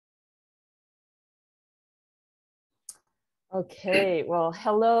Okay, well,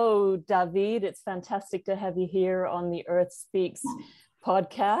 hello, David. It's fantastic to have you here on the Earth Speaks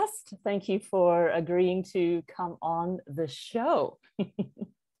podcast. Thank you for agreeing to come on the show.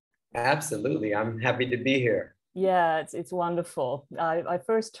 Absolutely. I'm happy to be here. Yeah, it's wonderful. I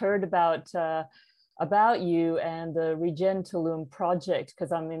first heard about you and the Regen Tulum project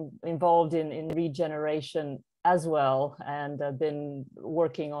because I'm involved in regeneration as well, and I've been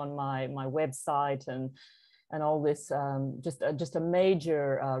working on my website and all this, just a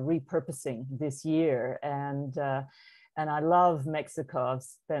major repurposing this year. And I love Mexico. I've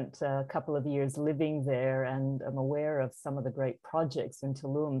spent a couple of years living there, and I'm aware of some of the great projects in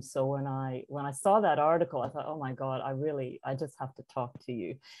Tulum. So when I saw that article, I thought, oh my God, I just have to talk to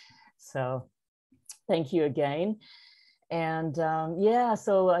you. So thank you again. And yeah,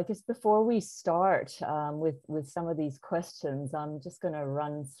 so I guess before we start with some of these questions, I'm just going to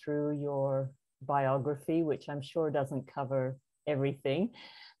run through your biography, which I'm sure doesn't cover everything,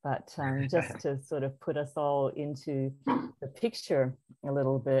 but just to sort of put us all into the picture a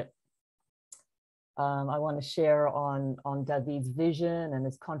little bit. I want to share on David's vision and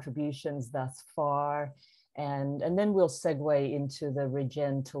his contributions thus far, and then we'll segue into the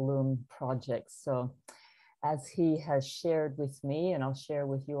Regen Tulum project. So as he has shared with me, and I'll share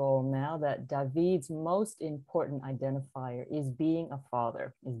with you all now, that David's most important identifier is being a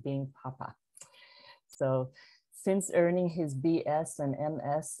father, is being Papa. So since earning his BS and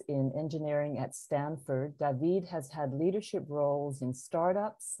MS in engineering at Stanford, David has had leadership roles in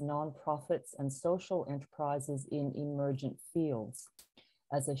startups, nonprofits, and social enterprises in emergent fields.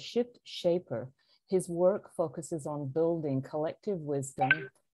 As a shift shaper, his work focuses on building collective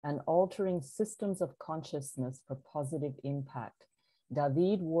wisdom and altering systems of consciousness for positive impact.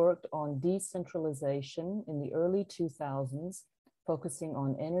 David worked on decentralization in the early 2000s, focusing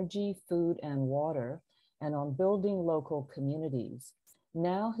on energy, food, and water, and on building local communities.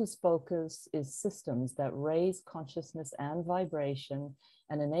 Now his focus is systems that raise consciousness and vibration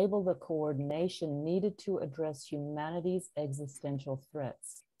and enable the coordination needed to address humanity's existential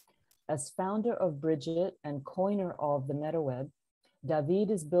threats. As founder of Bridgit and coiner of the Metaweb, David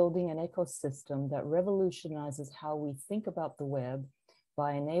is building an ecosystem that revolutionizes how we think about the web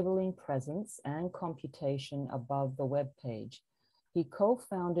by enabling presence and computation above the web page. He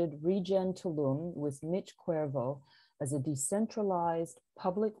co-founded Regen Tulum with Mitch Cuervo as a decentralized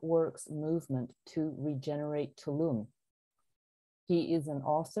public works movement to regenerate Tulum. He is an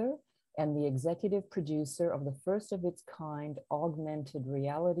author and the executive producer of the first of its kind augmented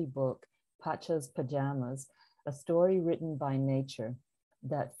reality book, Pacha's Pajamas, a story written by nature,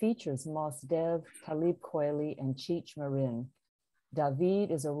 that features Mos Dev, Talib Kweli, and Cheech Marin.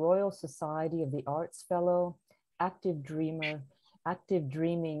 David is a Royal Society of the Arts Fellow, active dreamer, active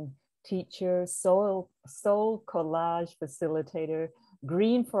dreaming teacher, SoulCollage Facilitator,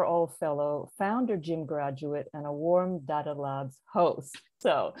 Green for All Fellow, Founder Gym graduate, and a Warm Data Labs host.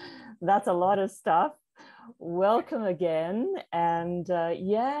 So that's a lot of stuff. Welcome again. And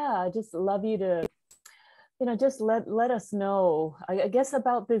yeah, I just love you to, just let us know, I guess,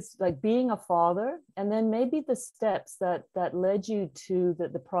 about this, like being a father, and then maybe the steps that led you to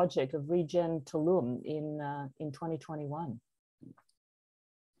the project of Regen Tulum in 2021.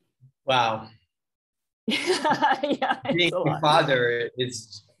 Wow. Yeah, being a father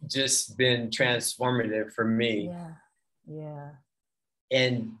has just been transformative for me. Yeah.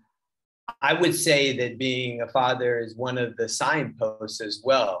 And I would say that being a father is one of the signposts as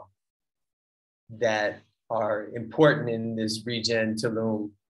well that are important in this Regen Tulum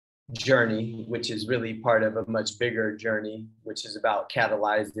journey, which is really part of a much bigger journey, which is about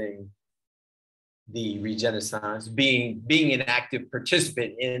catalyzing the regenaissance, being an active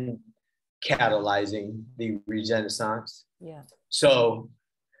participant in catalyzing the regenaissance. Yeah. So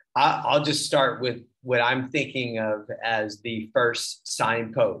I'll just start with what I'm thinking of as the first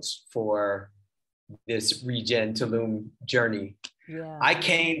signpost for this Regen Tulum journey. Yeah. I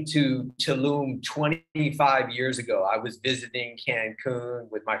came to Tulum 25 years ago. I was visiting Cancun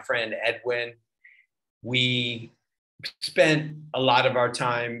with my friend Edwin. We spent a lot of our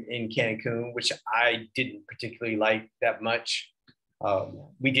time in Cancun, which I didn't particularly like that much.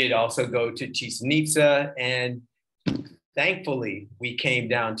 We did also go to Chichen Itza, and thankfully we came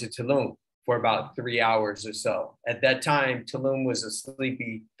down to Tulum for about 3 hours or so. At that time, Tulum was a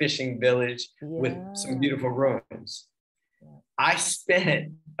sleepy fishing village with some beautiful ruins. I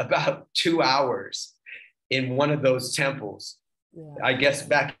spent about 2 hours in one of those temples. I guess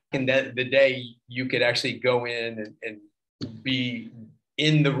back in the day, you could actually go in and be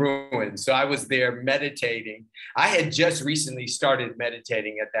in the ruins. So I was there meditating. I had just recently started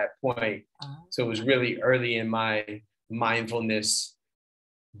meditating at that point. So it was really early in my mindfulness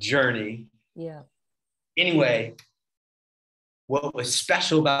journey. Yeah. Anyway, what was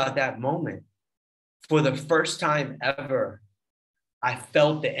special about that moment, for the first time ever, I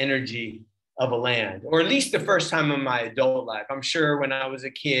felt the energy of a land, or at least the first time in my adult life. I'm sure when I was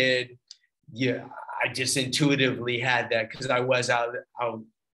a kid, yeah, I just intuitively had that because I was out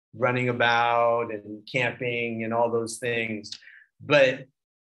running about and camping and all those things. But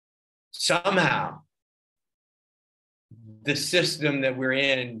somehow the system that we're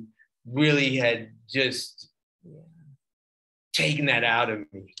in really had just taken that out of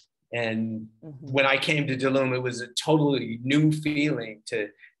me. And when I came to Tulum, it was a totally new feeling to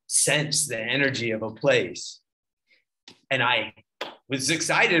sense the energy of a place. And I was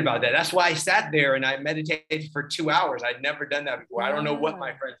excited about that. That's why I sat there and I meditated for 2 hours. I'd never done that before. I don't know what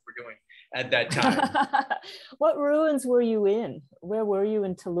my friends were doing at that time. What ruins were you in? Where were you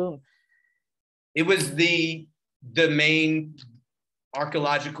in Tulum? It was the main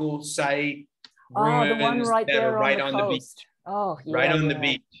archaeological site. Oh, the one right there right on the coast. Oh, yeah, right on the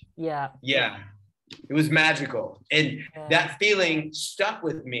beach. Yeah. Yeah. It was magical. And that feeling stuck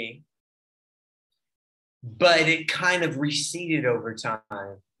with me, but it kind of receded over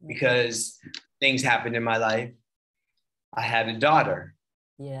time because things happened in my life. I had a daughter.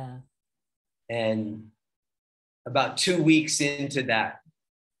 Yeah. And about 2 weeks into that,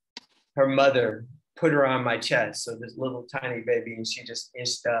 her mother put her on my chest. So this little tiny baby, and she just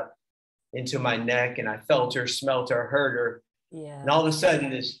inched up into my neck, and I felt her, smelt her, heard her. Yeah. And all of a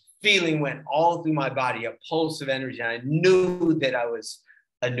sudden, this feeling went all through my body, a pulse of energy. I knew that I was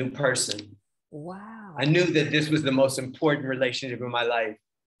a new person. Wow. I knew that this was the most important relationship in my life,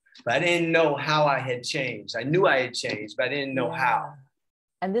 but I didn't know how I had changed. I knew I had changed, but I didn't know how.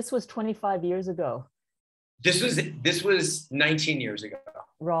 And this was 25 years ago. This was 19 years ago.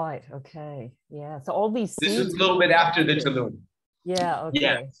 Right. Okay. Yeah. So all these seeds. This was a little bit after the Tulum. Yeah.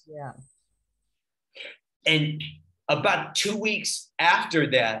 Okay. Yeah. And about 2 weeks after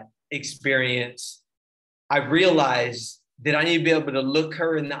that experience, I realized that I need to be able to look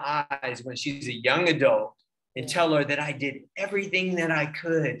her in the eyes when she's a young adult and tell her that I did everything that I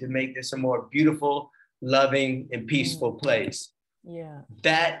could to make this a more beautiful, loving, and peaceful place. Yeah.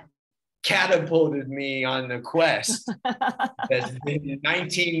 That catapulted me on the quest that's been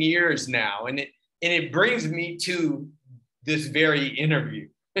 19 years now. And it brings me to this very interview.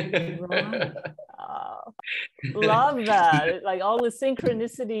 Right. Oh, love that. Like all the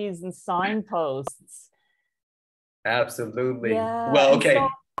synchronicities and signposts. Absolutely. Yeah. Well, okay.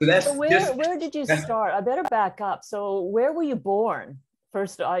 So where did you start? I better back up. So where were you born?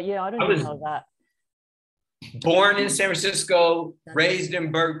 First, I don't even know that. Born in San Francisco, raised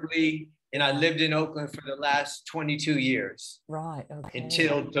in Berkeley, and I lived in Oakland for the last 22 years. Right. Okay.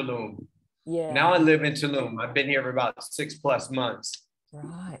 Until Tulum. Yeah. Now I live in Tulum. I've been here for about 6+ months.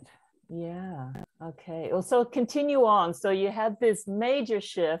 Right. Yeah. Okay. Well, so continue on. So you had this major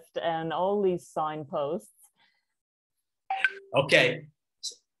shift and all these signposts. Okay.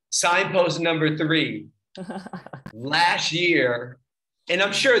 Signpost number 3. Last year, and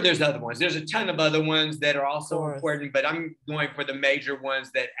I'm sure there's other ones. There's a ton of other ones that are also important, but I'm going for the major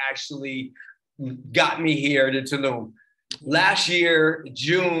ones that actually got me here to Tulum. Last year,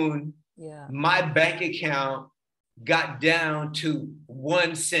 June, my bank account got down to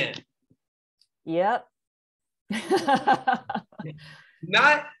 1 cent. Yep.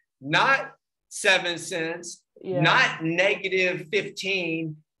 Not 7 cents, not negative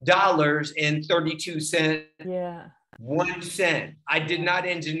 $15.32. Yeah. 1 cent. I did not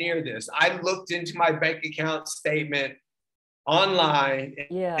engineer this. I looked into my bank account statement online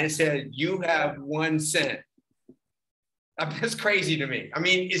and it said, you have 1 cent. That's crazy to me. I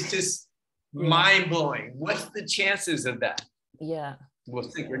mean, it's just mind blowing. What's the chances of that? Yeah. Well,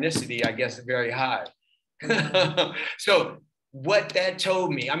 synchronicity, I guess, is very high. So what that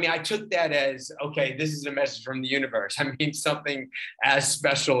told me, I mean, I took that as, okay, this is a message from the universe. I mean, something as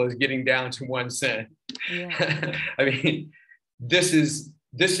special as getting down to 1 cent. Yeah. I mean, this is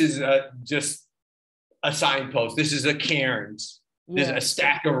just a signpost. This is a cairns. There's a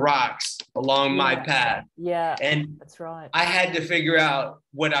stack of rocks along my path. Yeah, and that's right. I had to figure out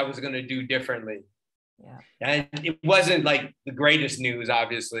what I was going to do differently. Yeah. And it wasn't like the greatest news,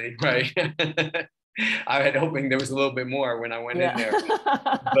 obviously, right? I had hoping there was a little bit more when I went in there.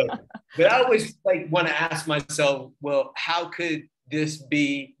 But I always like want to ask myself, well, how could this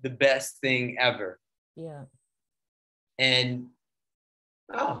be the best thing ever? Yeah. And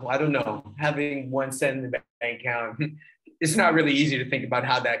I don't know, having 1 cent in the bank account, it's not really easy to think about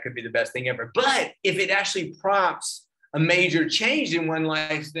how that could be the best thing ever. But if it actually prompts a major change in one's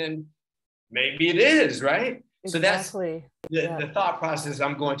life, then maybe it is, right? So that's Exactly. the thought process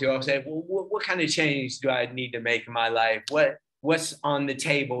I'm going to. I'll say, well, what kind of change do I need to make in my life? What's on the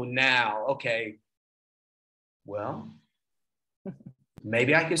table now? Okay, well,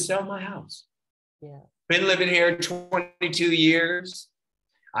 maybe I could sell my house. Yeah. Been living here 22 years.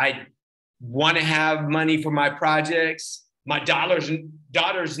 I want to have money for my projects. My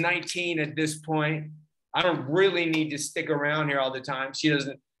daughter's 19 at this point. I don't really need to stick around here all the time. She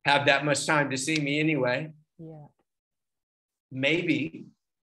doesn't have that much time to see me anyway. Yeah. Maybe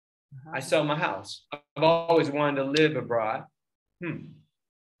I sell my house. I've always wanted to live abroad.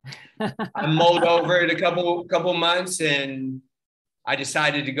 I mulled over it a couple months and I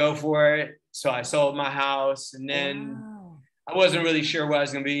decided to go for it. So I sold my house, and then I wasn't really sure where I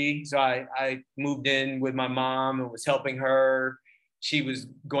was going to be. So I moved in with my mom and was helping her. She was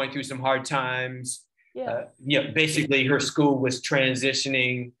going through some hard times. Basically her school was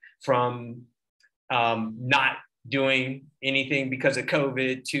transitioning from not doing anything because of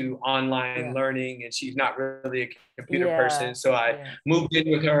COVID to online learning, and she's not really a computer person. So I moved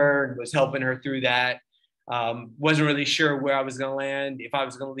in with her and was helping her through that. Wasn't really sure where I was going to land, if I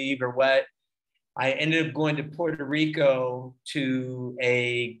was going to leave or what. I ended up going to Puerto Rico to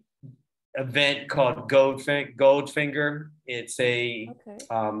a event called Goldfinger. It's a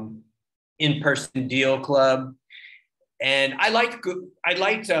in-person deal club, and I liked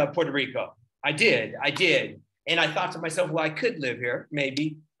Puerto Rico. I did, and I thought to myself, well, I could live here,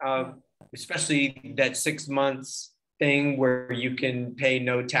 maybe, especially that 6 months thing where you can pay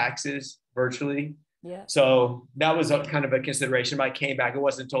no taxes virtually. Yeah. So that was kind of a consideration. But I came back; it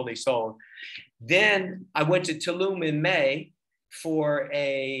wasn't totally sold. Then I went to Tulum in May for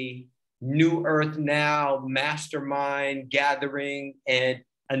a New Earth Now mastermind gathering and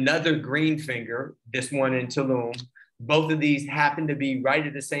another green finger, this one in Tulum. Both of these happened to be right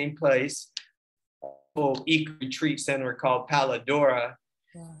at the same place, a full eco-retreat center called Paladora.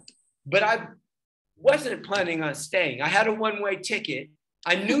 Yeah. But I wasn't planning on staying. I had a one-way ticket.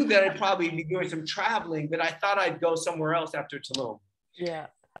 I knew that I'd probably be doing some traveling, but I thought I'd go somewhere else after Tulum. Yeah.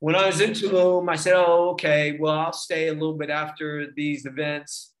 When I was in Tulum, I said, oh, okay, well, I'll stay a little bit after these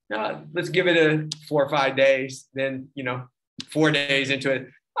events. Let's give it 4 or 5 days. Then, 4 days into it,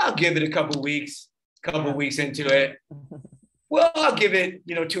 I'll give it a couple weeks into it. Well, I'll give it,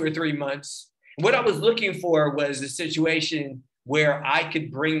 2 or 3 months. What I was looking for was a situation where I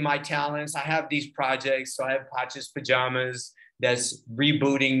could bring my talents. I have these projects. So I have Patches Pajamas that's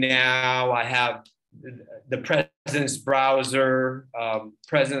rebooting now. I have the Presence browser,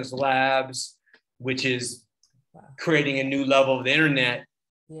 Presence Labs, which is creating a new level of the internet.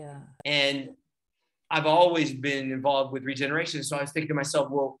 Yeah. And I've always been involved with regeneration. So I was thinking to myself,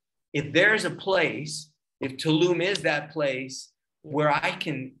 well, if there's a place, if Tulum is that place where I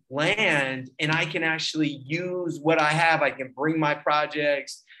can land and I can actually use what I have, I can bring my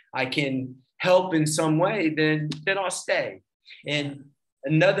projects, I can help in some way, then I'll stay. And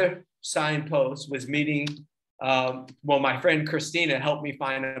another signpost was meeting, my friend Christina helped me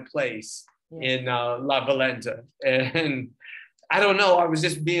find a place in La Valenta. And I don't know, I was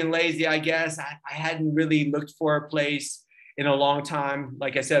just being lazy, I guess. I hadn't really looked for a place in a long time.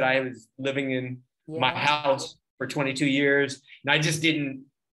 Like I said, I was living in my house for 22 years, and I just didn't,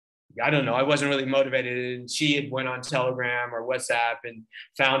 I don't know, I wasn't really motivated. And she had went on Telegram or WhatsApp and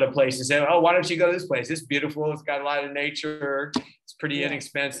found a place and said, oh, why don't you go to this place? It's beautiful. It's got a lot of nature. It's pretty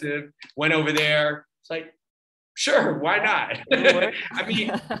inexpensive. Went over there. It's like, sure, why not? I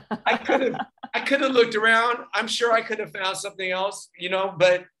mean, I could have looked around. I'm sure I could have found something else,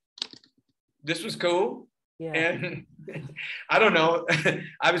 but this was cool. Yeah. And I don't know.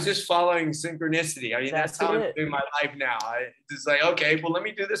 I was just following synchronicity. I mean, that's how I'm doing my life now. It's like, okay, well, let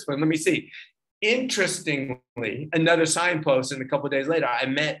me do this one. Let me see. Interestingly, another signpost, and a couple of days later, I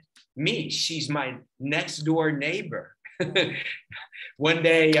met Mish. She's my next door neighbor. One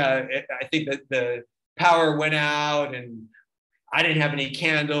day, I think that the power went out and I didn't have any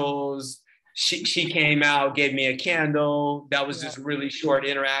candles. She came out, gave me a candle. That was just a really short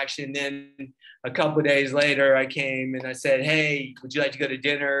interaction. Then a couple of days later, I came and I said, hey, would you like to go to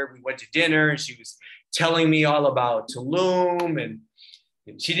dinner? We went to dinner and she was telling me all about Tulum. And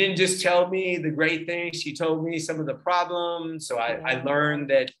she didn't just tell me the great things. She told me some of the problems. So I learned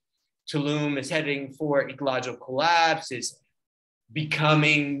that Tulum is heading for ecological collapse. It's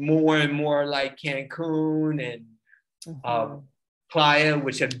becoming more and more like Cancun and Playa,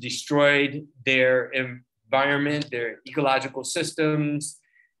 which have destroyed their environment, their ecological systems,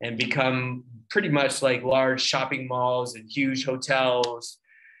 and become pretty much like large shopping malls and huge hotels.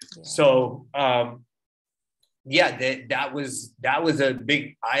 Yeah. So that was a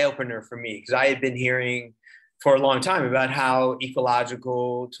big eye opener for me, because I had been hearing for a long time about how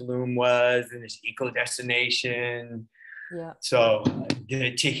ecological Tulum was and its eco destination. Yeah. So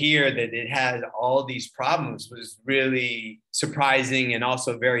to hear that it had all these problems was really surprising and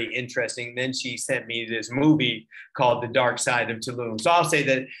also very interesting. Then she sent me this movie called The Dark Side of Tulum. So I'll say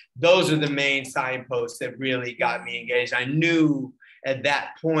that those are the main signposts that really got me engaged. I knew at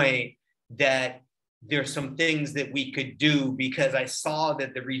that point that there's some things that we could do because I saw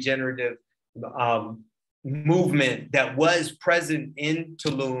that the regenerative movement that was present in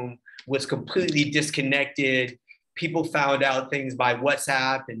Tulum was completely disconnected. People found out things by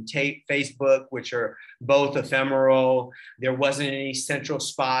WhatsApp and Facebook, which are both ephemeral. There wasn't any central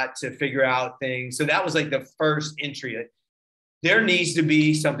spot to figure out things. So that was like the first entry. There needs to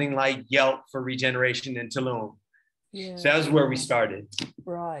be something like Yelp for regeneration in Tulum. Yeah. So that was where we started.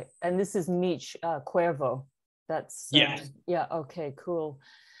 Right. And this is Mitch Cuervo. That's, yeah. Yeah. Okay, cool.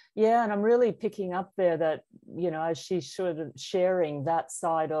 Yeah, and I'm really picking up there that, you know, as she's sort of sharing that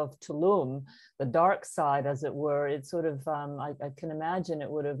side of Tulum, the dark side, as it were, it's sort of, I can imagine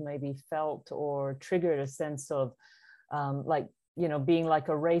it would have maybe felt or triggered a sense of like, you know, being like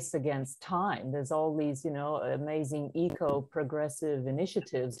a race against time. There's all these, you know, amazing eco-progressive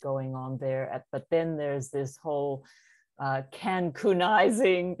initiatives going on there. But then there's this whole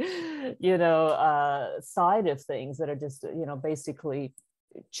Cancunizing, you know, side of things that are just, you know, basically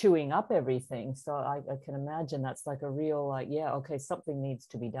chewing up everything. So I can imagine that's like a real, like, yeah, okay, something needs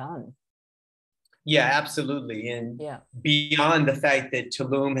to be done. Yeah, absolutely. And beyond the fact that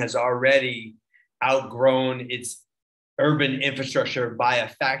Tulum has already outgrown its urban infrastructure by a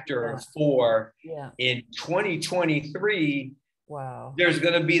factor of 4, in 2023, wow, there's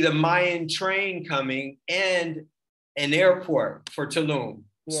going to be the Mayan train coming and an airport for Tulum.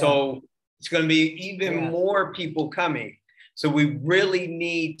 So it's going to be even more people coming. So we really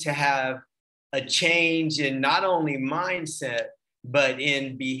need to have a change in not only mindset, but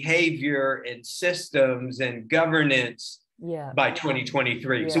in behavior and systems and governance by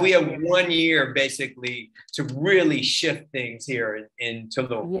 2023. So we have 1 year basically to really shift things here in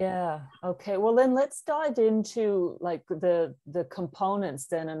Tulum. Yeah. Okay. Well, then let's dive into like the components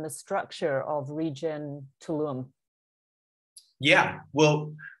then and the structure of Regen Tulum. Yeah.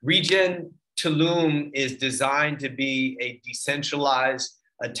 Well, Regen Tulum is designed to be a decentralized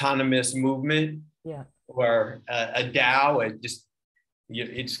autonomous movement, or a DAO.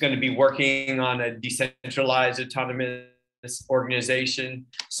 It's going to be working on a decentralized autonomous organization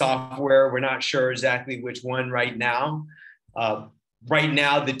software. We're not sure exactly which one right now. Right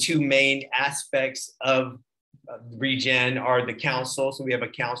now, the 2 main aspects of Regen are the council. So we have a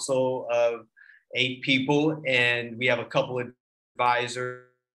council of 8 people, and we have a couple of advisors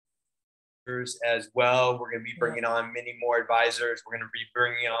as well. We're going to be bringing on many more advisors. We're going to be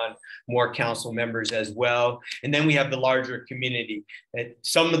bringing on more council members as well. And then we have the larger community.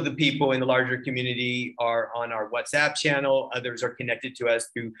 Some of the people in the larger community are on our WhatsApp channel. Others are connected to us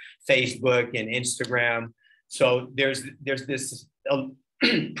through Facebook and Instagram. So there's this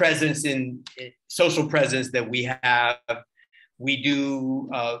presence in social presence that we have. We do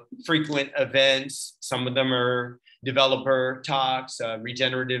frequent events. Some of them are developer talks,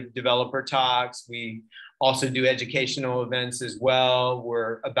 regenerative developer talks. We also do educational events as well.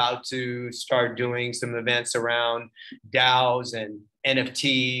 We're about to start doing some events around DAOs and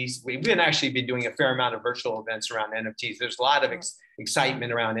NFTs. We've actually been doing a fair amount of virtual events around NFTs. There's a lot of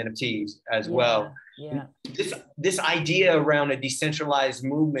excitement around NFTs as well. Yeah. This idea around a decentralized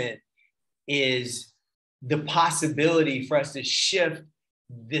movement is the possibility for us to shift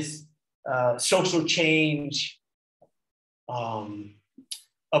this social change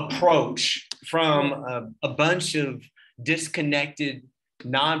approach from a bunch of disconnected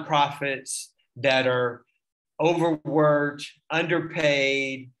nonprofits that are overworked,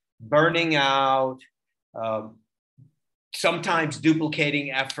 underpaid, burning out, sometimes duplicating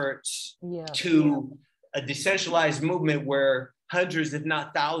efforts, to a decentralized movement where hundreds, if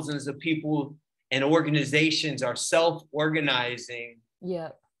not thousands, of people and organizations are self-organizing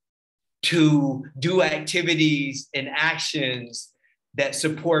to do activities and actions that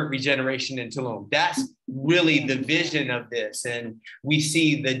support regeneration in Tulum. That's really the vision of this. And we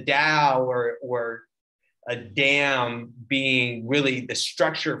see the DAO or a dam being really the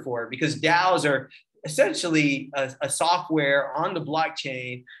structure for it, because DAOs are essentially a software on the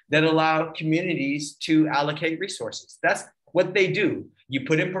blockchain that allow communities to allocate resources. That's what they do. You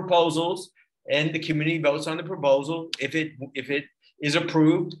put in proposals and the community votes on the proposal. If it is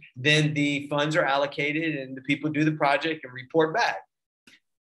approved, then the funds are allocated and the people do the project and report back.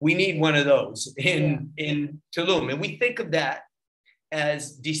 We need one of those in Tulum. And we think of that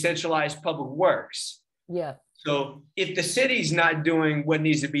as decentralized public works. So if the city's not doing what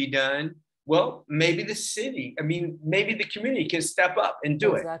needs to be done, well, maybe the city, maybe the community can step up and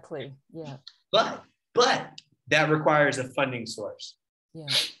do it. Exactly. Yeah. But that requires a funding source. Yeah.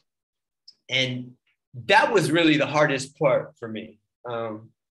 And that was really the hardest part for me.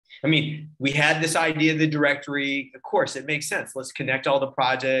 We had this idea of the directory. Of course, it makes sense. Let's connect all the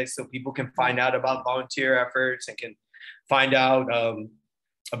projects so people can find out about volunteer efforts and can find out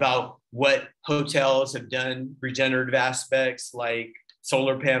about what hotels have done, regenerative aspects like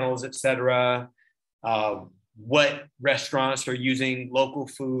solar panels, et cetera. What restaurants are using local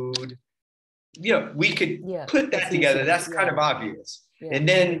food. We could put that together. Easy. That's kind of obvious. Yeah. And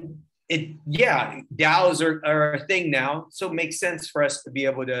then DAOs are a thing now. So it makes sense for us to be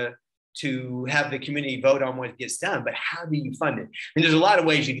able to have the community vote on what gets done. But how do you fund it? And there's a lot of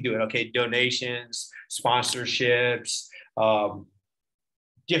ways you can do it. Okay, donations, sponsorships,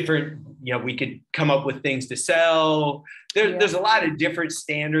 different, we could come up with things to sell. There's a lot of different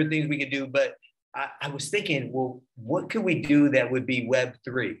standard things we could do. But I was thinking, well, what could we do that would be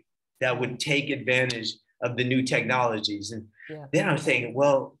Web3, that would take advantage of the new technologies? And then I was saying,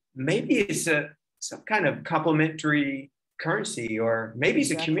 well, maybe it's some kind of complementary currency, or maybe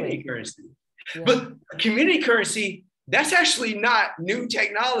it's a community currency. Yeah. But a community currency, that's actually not new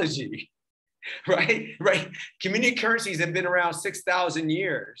technology, right? Community currencies have been around 6,000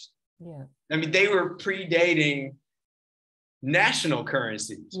 years. Yeah. They were predating national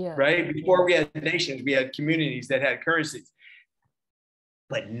currencies, right? Before we had nations, we had communities that had currencies.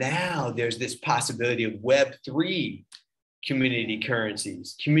 But now there's this possibility of Web3 community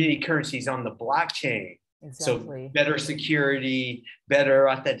currencies on the blockchain. Exactly. So better security, better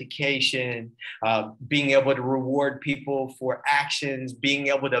authentication, being able to reward people for actions, being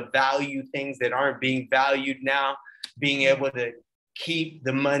able to value things that aren't being valued now, being able to keep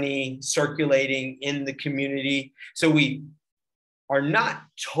the money circulating in the community. So we are not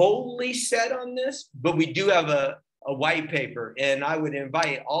totally set on this, but we do have a white paper. And I would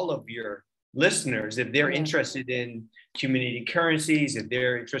invite all of your listeners, if they're interested in community currencies, if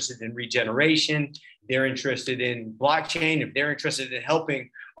they're interested in regeneration, they're interested in blockchain, if they're interested in helping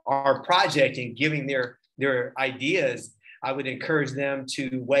our project and giving their ideas, I would encourage them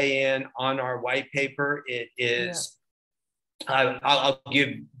to weigh in on our white paper. It is, I'll give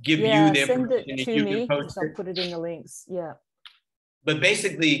you the send information. it to me. I'll put it in the links. Yeah. But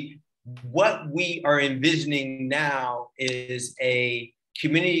basically, what we are envisioning now is a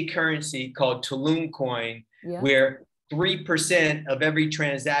community currency called TulumCoin, where 3% of every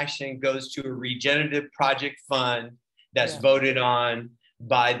transaction goes to a regenerative project fund that's voted on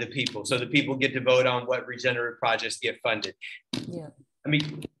by the people. So the people get to vote on what regenerative projects get funded. Yeah.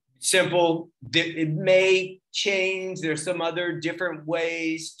 Simple. It may change. There's some other different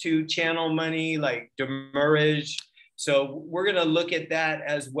ways to channel money, like demurrage. So we're going to look at that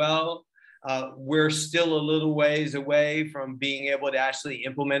as well. We're still a little ways away from being able to actually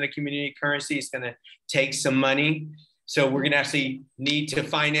implement a community currency. It's going to take some money. So we're going to actually need to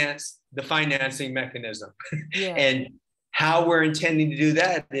finance the financing mechanism. Yeah. And how we're intending to do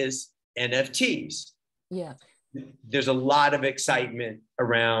that is NFTs. Yeah. There's a lot of excitement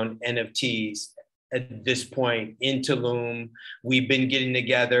around NFTs at this point in Tulum. We've been getting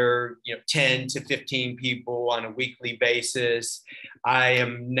together, 10 to 15 people on a weekly basis. I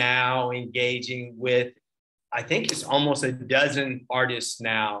am now engaging with, I think it's almost a dozen artists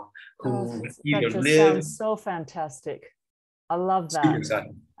now who sounds so fantastic. I love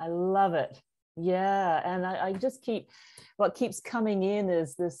that. I love it. Yeah. And I just what keeps coming in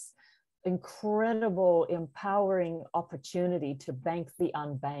is this incredible empowering opportunity to bank the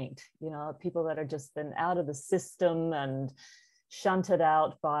unbanked, people that are just been out of the system and shunted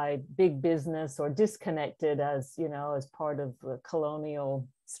out by big business or disconnected as part of the colonial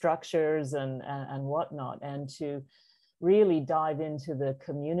structures and whatnot, and to really dive into the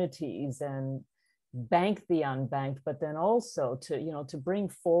communities and bank the unbanked, but then also to bring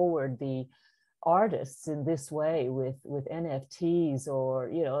forward the artists in this way with NFTs or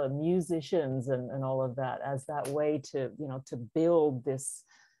musicians and all of that as that way to to build this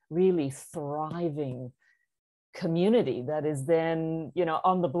really thriving community that is then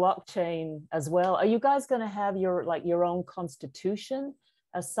on the blockchain as well. Are you guys going to have your own constitution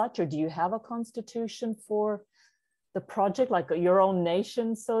as such, or do you have a constitution for the project, like your own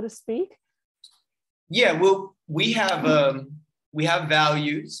nation, so to speak? Yeah, well, we have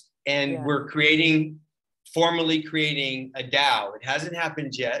values. And we're formally creating a DAO. It hasn't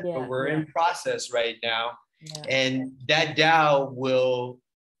happened yet, but we're in process right now. Yeah. And that DAO will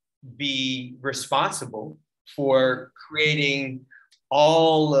be responsible for creating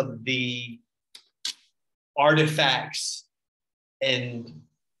all of the artifacts and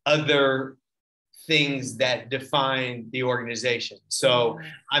other things that define the organization. So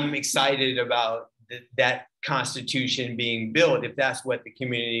I'm excited about that constitution being built, if that's what the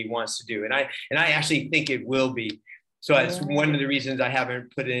community wants to do. And I actually think it will be. So that's one of the reasons I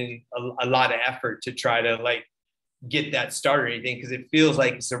haven't put in a lot of effort to try to like get that started or anything, because it feels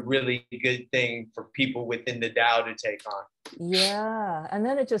like it's a really good thing for people within the DAO to take on. Yeah. And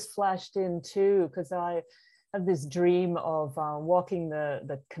then it just flashed in too, because I have this dream of walking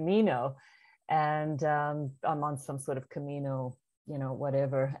the Camino, and I'm on some sort of Camino, you know,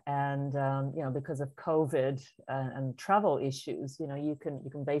 whatever. And, you know, because of COVID and travel issues, you know, you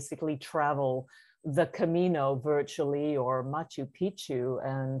can basically travel the Camino virtually, or Machu Picchu.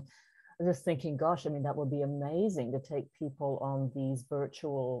 And I'm just thinking, gosh, I mean, that would be amazing to take people on these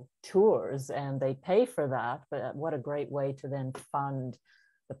virtual tours, and they pay for that. But what a great way to then fund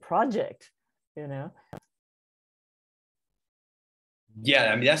the project, you know?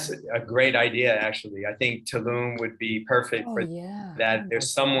 Yeah, I mean, that's a great idea, actually. I think Tulum would be perfect for that.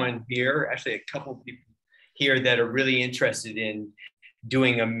 There's someone here, actually a couple of people here that are really interested in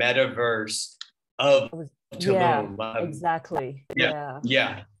doing a metaverse of Tulum. Yeah, exactly.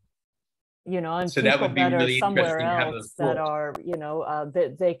 Yeah. You know, and so people that would be that really are somewhere else that tools. are, you know,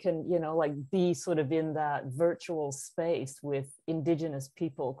 that they can, you know, like be sort of in that virtual space with indigenous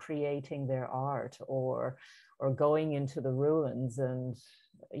people creating their art, or going into the ruins, and,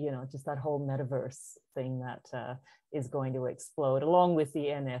 you know, just that whole metaverse thing that is going to explode, along with the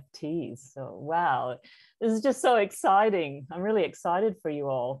NFTs. So, wow, this is just so exciting. I'm really excited for you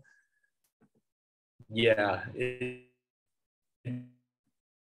all. Yeah.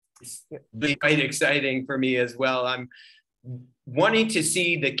 It's really quite exciting for me as well. I'm wanting to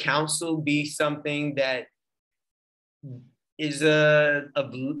see the council be something that is of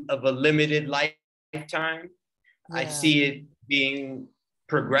a limited lifetime. Yeah. I see it being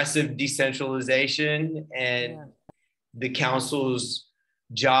progressive decentralization, and the council's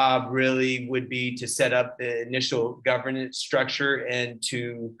job really would be to set up the initial governance structure and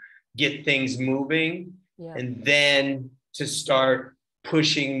to get things moving, and then to start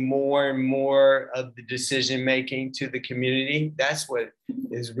pushing more and more of the decision making to the community. That's what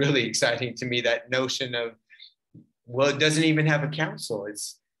is really exciting to me, that notion of, well, it doesn't even have a council.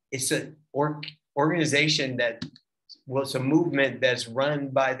 It's an organization that, well, it's a movement that's run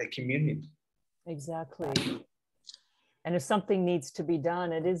by the community. Exactly. And if something needs to be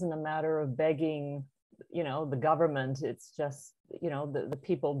done, it isn't a matter of begging, you know, the government. It's just, you know, the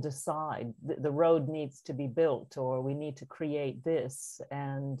people decide the road needs to be built, or we need to create this.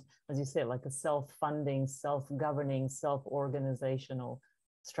 And as you say, like a self-funding, self-governing, self-organizational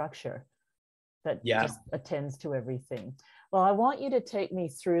structure that just attends to everything. Well, I want you to take me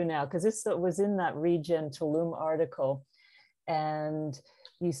through now, because this was in that Regen Tulum article, and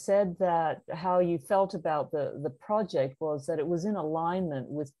you said that how you felt about the project was that it was in alignment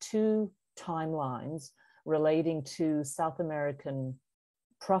with two timelines relating to South American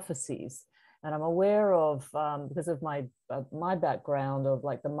prophecies. And I'm aware of, because of my background of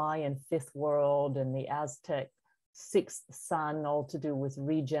like the Mayan fifth world and the Aztec sixth sun, all to do with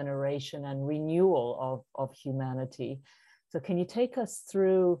regeneration and renewal of humanity. So can you take us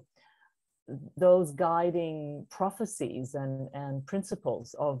through those guiding prophecies and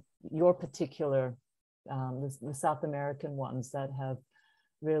principles of your particular, the South American ones that have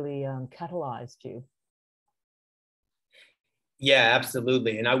really catalyzed you? Yeah,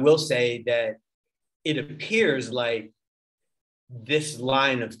 absolutely. And I will say that it appears like this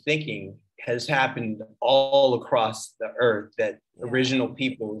line of thinking has happened all across the earth, that original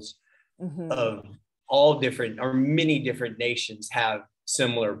peoples of all different, or many different nations have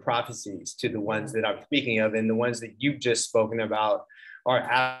similar prophecies to the ones that I'm speaking of, and the ones that you've just spoken about are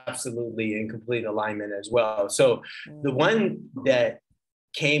absolutely in complete alignment as well. So the one that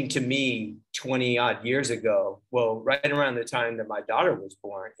came to me 20 odd years ago, well, right around the time that my daughter was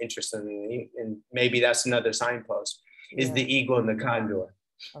born, interestingly, and maybe that's another signpost, is the eagle and the condor.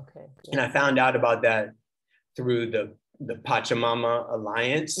 Okay. And I found out about that through the Pachamama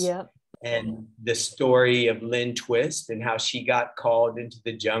Alliance and the story of Lynn Twist and how she got called into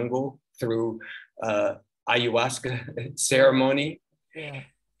the jungle through ayahuasca ceremony.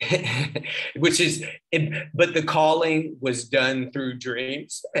 Which is, but the calling was done through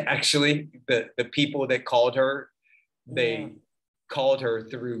dreams. Actually, the people that called her, they called her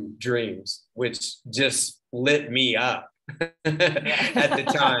through dreams, which just lit me up at the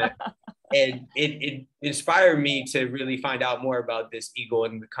time. And it inspired me to really find out more about this eagle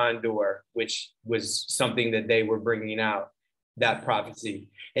and the condor, which was something that they were bringing out that prophecy.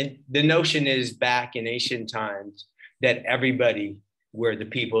 And the notion is back in ancient times that everybody were the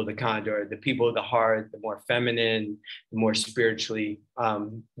people of the condor, the people of the heart, the more feminine, the more spiritually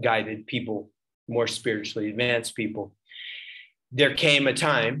guided people, more spiritually advanced people. There came a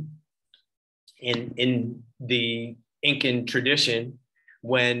time in the Incan tradition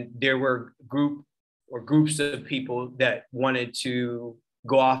when there were groups of people that wanted to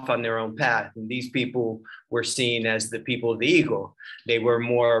go off on their own path. And these people were seen as the people of the eagle. They were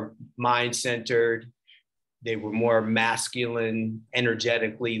more mind-centered. They were more masculine,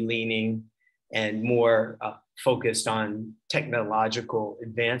 energetically leaning, and more focused on technological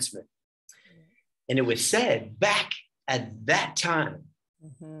advancement. And it was said back at that time,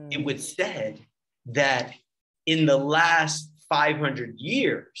 it was said that in the last 500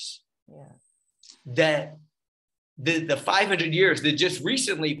 years, that the 500 years that just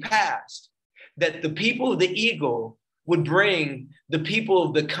recently passed, that the people of the eagle would bring the people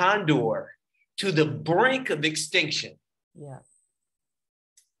of the condor to the brink of extinction. Yeah.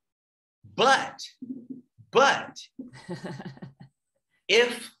 But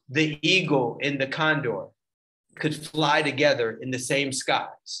if the eagle and the condor could fly together in the same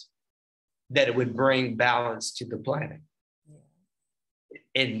skies, that it would bring balance to the planet.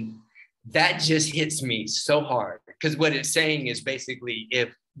 Yeah. And that just hits me so hard, because what it's saying is basically,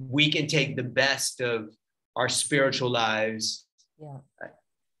 if we can take the best of our spiritual lives,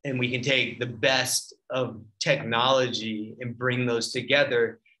 and we can take the best of technology and bring those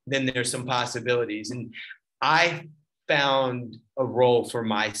together, then there's some possibilities. And I found a role for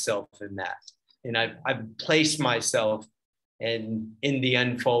myself in that. And I've placed myself in the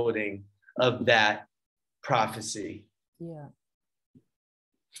unfolding of that prophecy. Yeah.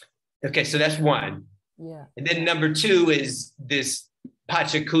 Okay, so that's one. Yeah. And then number two is this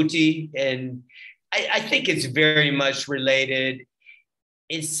Pachacuti, and I think it's very much related.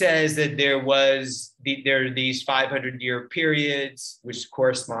 It says that there are these 500-year periods, which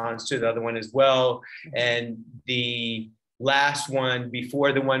corresponds to the other one as well. And the last one,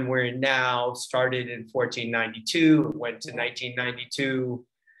 before the one we're in now, started in 1492, it went to 1992.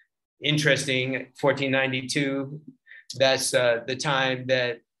 Interesting, 1492, that's the time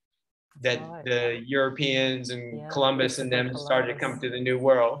that the Europeans and Columbus and them started to come to the New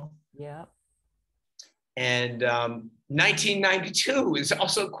World. Yeah. And 1992 is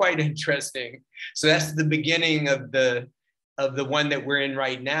also quite interesting. So that's the beginning of the one that we're in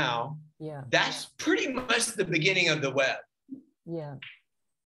right now. Yeah. That's pretty much the beginning of the web. Yeah.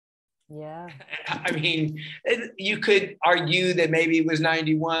 Yeah. I mean, you could argue that maybe it was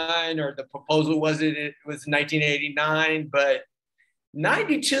 91 or the proposal it was 1989, but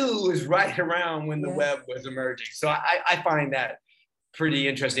 92 is right around when the web was emerging. So I find that pretty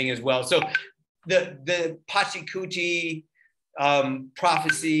interesting as well. So the Pachacuti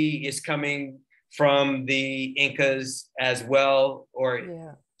prophecy is coming from the Incas as well,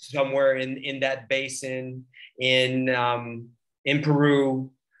 or somewhere in that basin in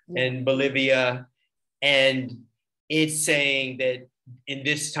Peru and Bolivia. And it's saying that in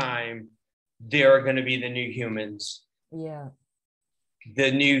this time, there are going to be the new humans. Yeah.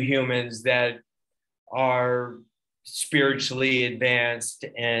 The new humans that are spiritually advanced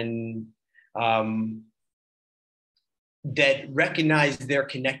and that recognize their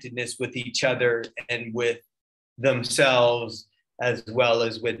connectedness with each other and with themselves, as well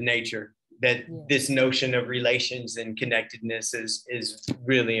as with nature. That this notion of relations and connectedness is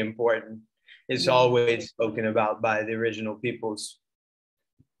really important. It's always spoken about by the original peoples.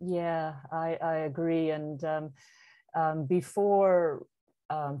 Yeah, I agree. And before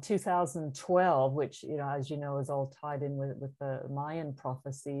 2012, which, as you know, is all tied in with the Mayan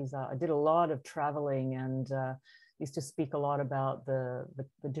prophecies, I did a lot of traveling and used to speak a lot about the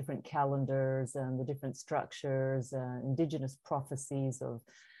different calendars and the different structures, indigenous prophecies of,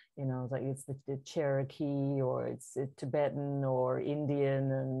 like it's the Cherokee, or it's Tibetan or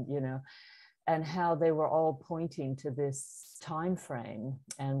Indian, and how they were all pointing to this time frame.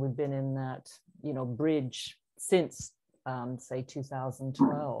 And we've been in that, bridge since say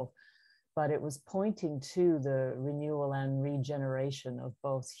 2012, but it was pointing to the renewal and regeneration of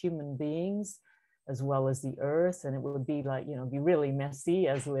both human beings as well as the earth. And it would be like, be really messy,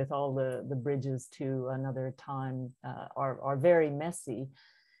 as with all the bridges to another time are very messy,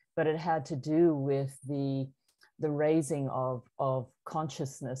 but it had to do with the raising of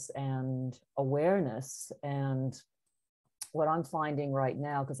consciousness and awareness. And what I'm finding right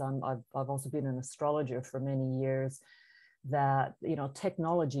now, because I've also been an astrologer for many years, that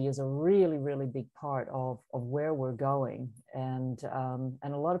technology is a really, really big part of where we're going, and a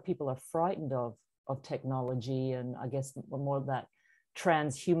lot of people are frightened of of technology, and I guess more of that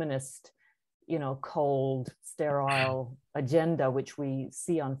transhumanist, you know, cold, sterile agenda, which we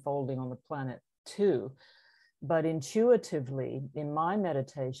see unfolding on the planet too. But intuitively, in my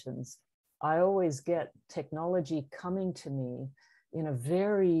meditations, I always get technology coming to me in a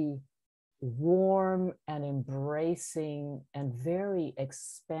very warm and embracing and very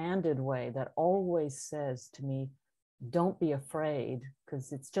expanded way that always says to me, don't be afraid,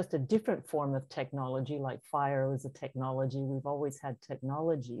 because it's just a different form of technology. Like fire was a technology. We've always had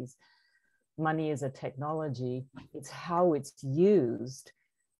technologies. Money is a technology. It's how it's used.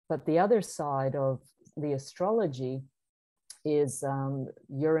 But the other side of the astrology is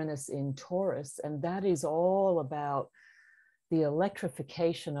Uranus in Taurus, and that is all about the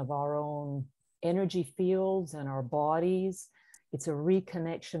electrification of our own energy fields and our bodies. It's a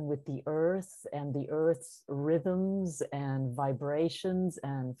reconnection with the earth and the earth's rhythms and vibrations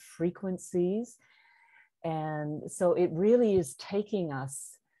and frequencies. And so it really is taking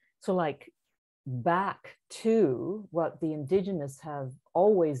us so like back to what the indigenous have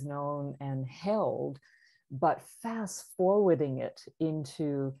always known and held, but fast forwarding it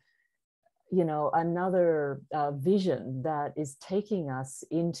into, you know, another vision that is taking us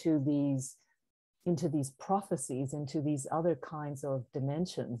into these prophecies, into these other kinds of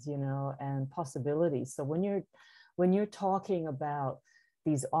dimensions, you know, and possibilities. So when you're talking about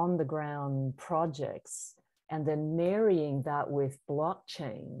these on the ground projects and then marrying that with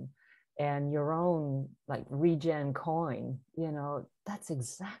blockchain and your own like Regen coin, you know, that's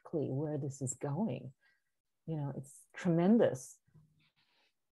exactly where this is going. You know, it's tremendous.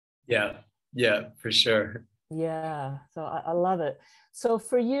 Yeah, for sure. Yeah, so I love it. So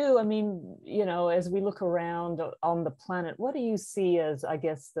for you, I mean, you know, as we look around on the planet, what do you see as, I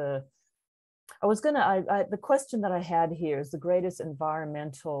guess, the question that I had here is the greatest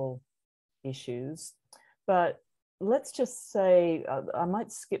environmental issues, but let's just say, I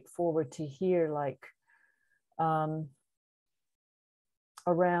might skip forward to here, like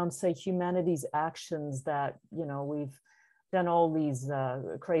around, say, humanity's actions that, you know, we've done all these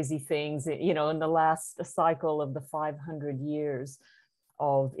crazy things, you know, in the last cycle of the 500 years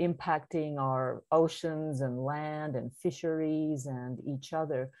of impacting our oceans and land and fisheries and each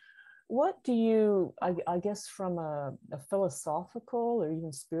other. What do you, I guess, from a philosophical or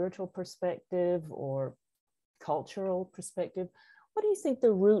even spiritual perspective or cultural perspective, what do you think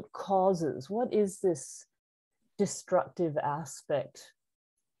the root causes? What is this destructive aspect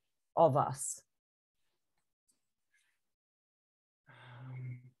of us?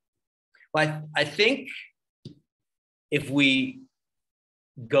 Well, I think if we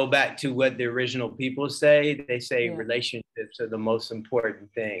go back to what the original people say, they say relationships are the most important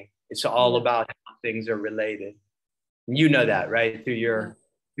thing. It's all about how things are related. You know that, right? Through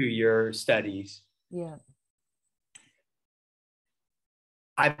your studies. Yeah.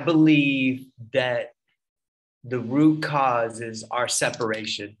 I believe that the root cause is our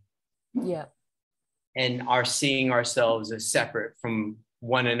separation. Yeah. And our seeing ourselves as separate from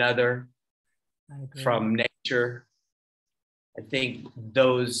one another, from nature. I think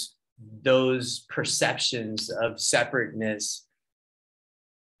those perceptions of separateness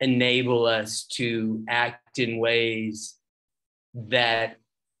enable us to act in ways that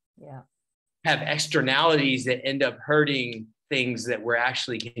have externalities that end up hurting things that we're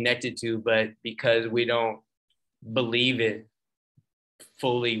actually connected to, but because we don't believe it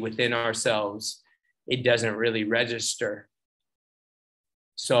fully within ourselves, it doesn't really register.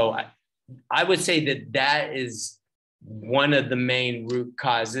 So I would say that is one of the main root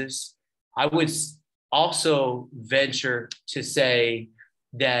causes. I would also venture to say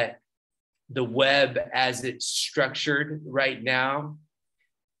that the web as it's structured right now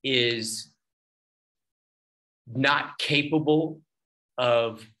is not capable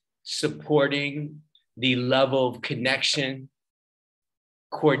of supporting the level of connection,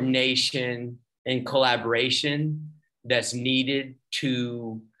 coordination, and collaboration that's needed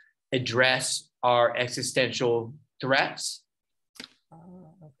to address our existential threats.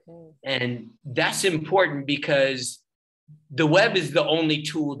 And that's important because the web is the only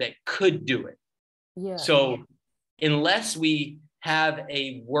tool that could do it. So unless we have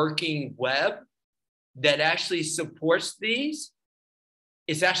a working web that actually supports these,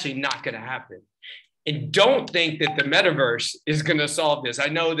 it's actually not going to happen. And don't think that the metaverse is going to solve this. I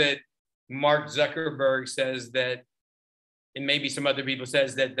know that Mark Zuckerberg says that, and maybe some other people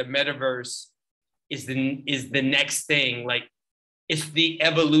says that the metaverse is the next thing. Like, it's the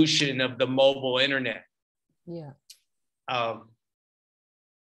evolution of the mobile internet. Yeah. The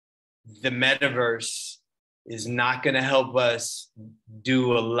metaverse is not going to help us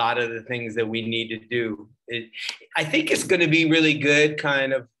do a lot of the things that we need to do. I think it's going to be really good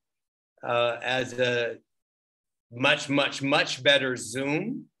kind of as a much, much, much better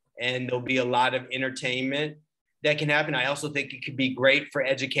Zoom, and there'll be a lot of entertainment that can happen. I also think it could be great for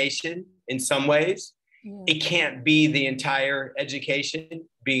education in some ways. Yeah. It can't be the entire education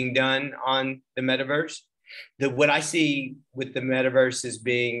being done on the metaverse. What I see with the metaverse as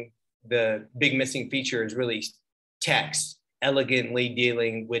being the big missing feature is really text, elegantly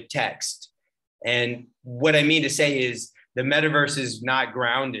dealing with text. And what I mean to say is the metaverse is not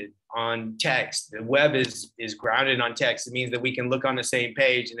grounded on text. The web is grounded on text. It means that we can look on the same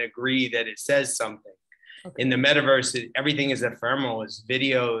page and agree that it says something. Okay. In the metaverse, everything is ephemeral. It's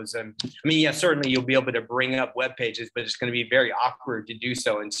videos. And I mean, yeah, certainly you'll be able to bring up web pages, but it's going to be very awkward to do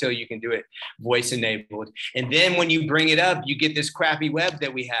so until you can do it voice enabled. And then when you bring it up, you get this crappy web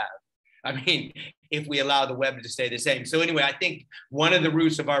that we have. I mean, if we allow the web to stay the same. So anyway, I think one of the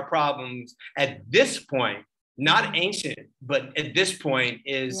roots of our problems at this point, not ancient, but at this point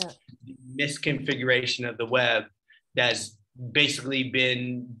is the misconfiguration of the web that's basically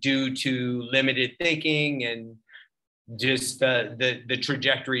been due to limited thinking and just the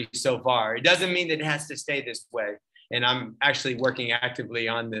trajectory so far. It doesn't mean that it has to stay this way. And I'm actually working actively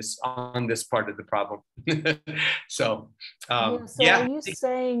on this part of the problem. So Are you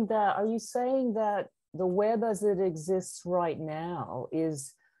saying that the web as it exists right now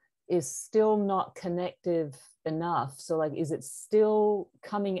is still not connective enough? So like, is it still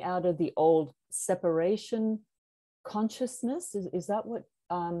coming out of the old separation consciousness? Is that what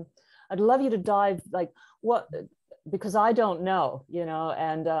I'd love you to dive, like, what, because I don't know, you know,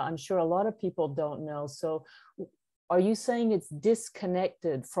 and I'm sure a lot of people don't know. So are you saying it's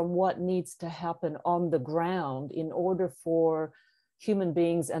disconnected from what needs to happen on the ground in order for human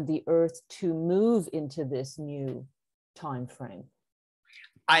beings and the earth to move into this new time frame?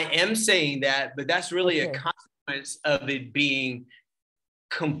 I am saying that, but that's really a consequence of it being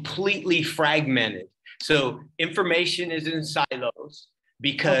completely fragmented. So information is in silos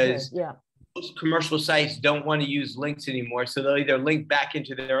because most commercial sites don't want to use links anymore. So they'll either link back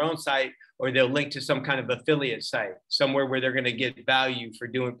into their own site or they'll link to some kind of affiliate site, somewhere where they're going to get value for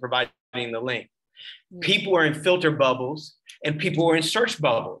providing the link. People are in filter bubbles and people are in search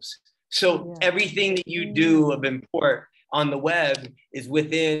bubbles. So everything that you do of import on the web is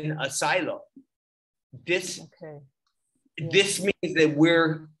within a silo. This means that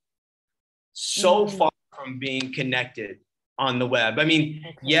we're so far from being connected on the web. I mean,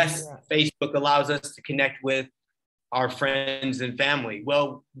 Facebook allows us to connect with our friends and family.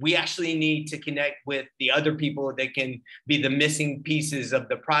 Well, we actually need to connect with the other people that can be the missing pieces of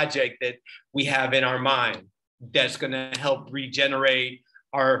the project that we have in our mind that's going to help regenerate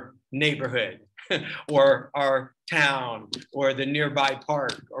our neighborhood or our town or the nearby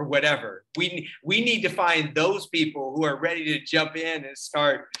park or whatever. We need to find those people who are ready to jump in and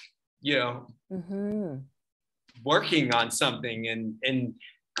start, you know, working on something and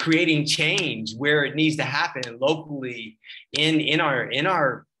creating change where it needs to happen locally in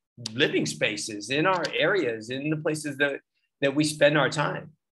our living spaces, in our areas, in the places that we spend our time.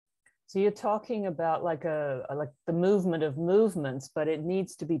 So you're talking about like the movement of movements, but it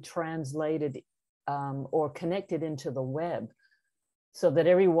needs to be translated or connected into the web so that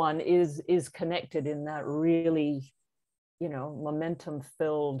everyone is connected in that really, you know, momentum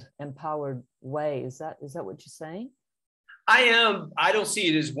filled, empowered way. Is that what you're saying? I don't see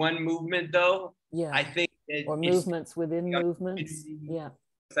it as one movement though. Yeah. I think or movements within movements. Yeah.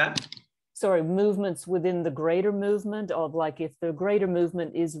 What's that? Sorry, movements within the greater movement of, like, if the greater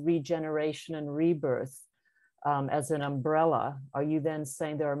movement is regeneration and rebirth as an umbrella, are you then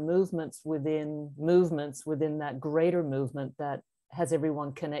saying there are movements within that greater movement that has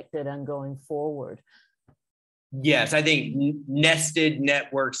everyone connected and going forward? Yes, I think nested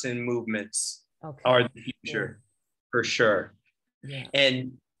networks and movements are the future. For sure. Yeah.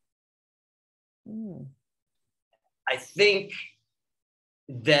 And I think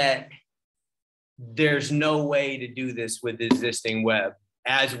that there's no way to do this with the existing web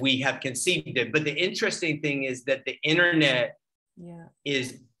as we have conceived it. But the interesting thing is that the internet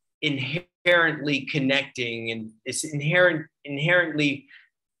is inherently connecting, and it's inherently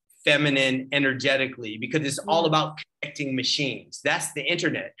feminine energetically, because it's all about connecting machines. That's the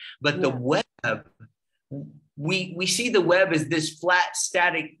internet. But the web, we see the web as this flat,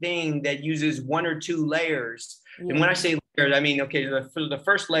 static thing that uses one or two layers. And when I say layers, I mean, okay, the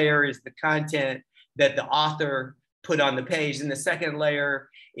first layer is the content that the author put on the page. And the second layer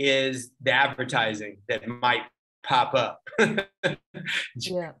is the advertising that might pop up.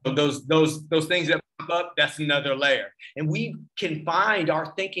 Yeah. Those things that pop up, that's another layer. And we confined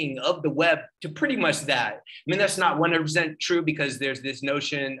our thinking of the web to pretty much that. I mean, that's not 100% true, because there's this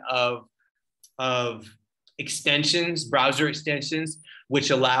notion of extensions, browser extensions, which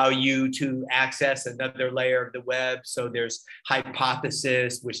allow you to access another layer of the web. So there's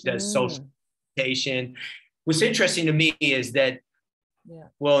Hypothesis, which does socialization. What's interesting to me is that,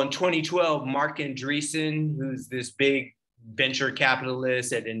 well, in 2012, Mark Andreessen, who's this big venture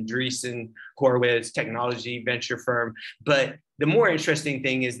capitalist at Andreessen Horowitz technology venture firm. But the more interesting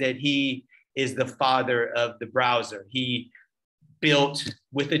thing is that he is the father of the browser. He built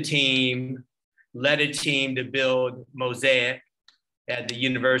with a team, led a team to build Mosaic at the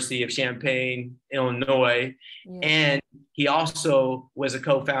University of Champaign, Illinois. Yeah. And he also was a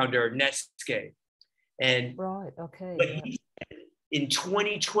co-founder of Netscape. And right, okay. But he, in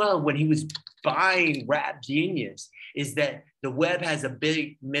 2012, when he was buying Rap Genius, is that the web has a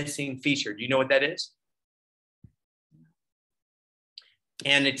big missing feature. Do you know what that is?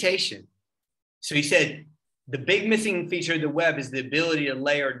 Annotation. So he said, the big missing feature of the web is the ability to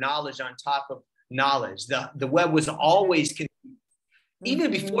layer knowledge on top of knowledge. The web was always,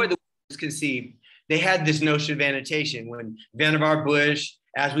 even before the web was conceived, they had this notion of annotation. When Vannevar Bush,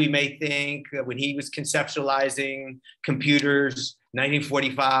 as we may think, when he was conceptualizing computers,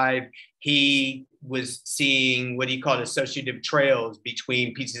 1945, he was seeing what he called associative trails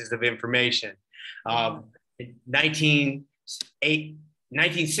between pieces of information.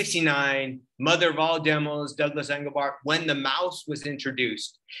 1969, mother of all demos, Douglas Engelbart, when the mouse was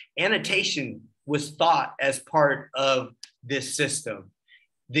introduced, annotation was thought as part of this system.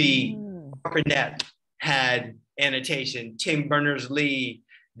 The ARPANET had annotation. Tim Berners-Lee,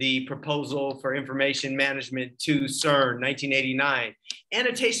 the proposal for information management to CERN, 1989.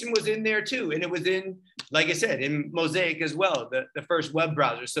 Annotation was in there too. And it was in, like I said, in Mosaic as well, the first web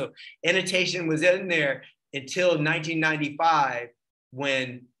browser. So annotation was in there until 1995,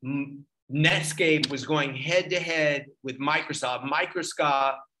 when Netscape was going head to head with Microsoft.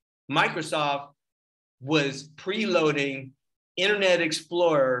 Microsoft was preloading Internet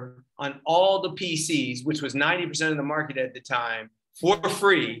Explorer on all the PCs, which was 90% of the market at the time, for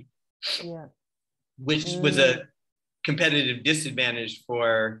free, which was a competitive disadvantage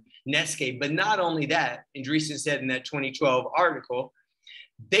for Netscape. But not only that, Andreessen said in that 2012 article,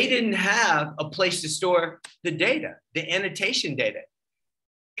 they didn't have a place to store the data, the annotation data.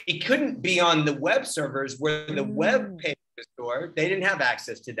 It couldn't be on the web servers where the web page was stored. They didn't have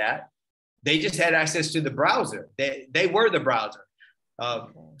access to that. They just had access to the browser. They were the browser.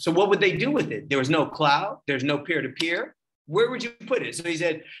 So what would they do with it? There was no cloud. There's no peer-to-peer. Where would you put it? So he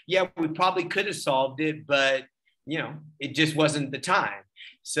said, yeah, we probably could have solved it, but you know, it just wasn't the time.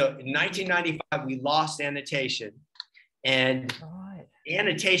 So in 1995, we lost annotation. And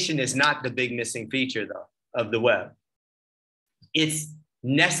annotation is not the big missing feature, though, of the web. It's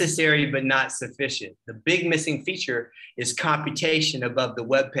necessary, but not sufficient. The big missing feature is computation above the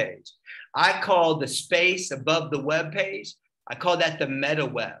web page. I call the space above the web page, I call that the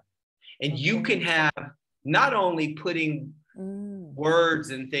Metaweb. And you can have not only putting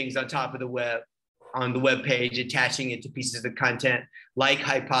words and things on top of the web, on the web page, attaching it to pieces of content like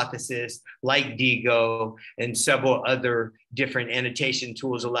Hypothesis, like Digo, and several other different annotation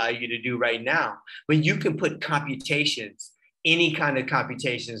tools allow you to do right now. But you can put computations, any kind of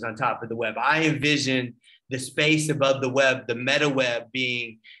computations on top of the web. I envision the space above the web, the Metaweb,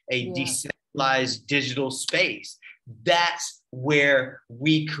 being a decentralized digital space. That's where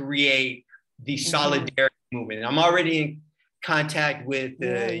we create the solidarity movement. I'm already in contact with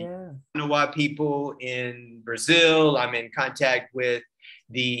the Yanoa people in Brazil. I'm in contact with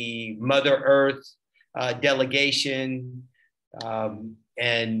the Mother Earth delegation.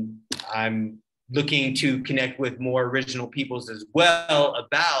 And I'm looking to connect with more original peoples as well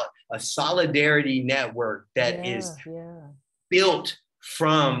about a solidarity network that is built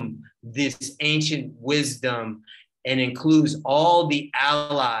from this ancient wisdom and includes all the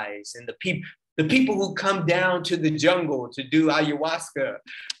allies and the people who come down to the jungle to do ayahuasca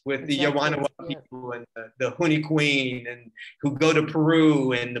with the Yanoa people and the Huni Queen, and who go to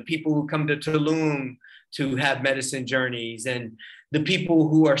Peru, and the people who come to Tulum to have medicine journeys, and the people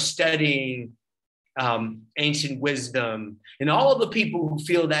who are studying ancient wisdom, and all the people who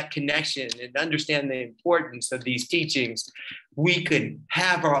feel that connection and understand the importance of these teachings. We could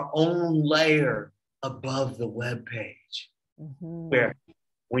have our own layer above the web page, where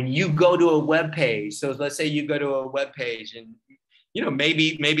when you go to a web page, so let's say you go to a web page, and you know,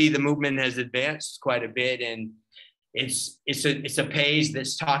 maybe the movement has advanced quite a bit, and it's a page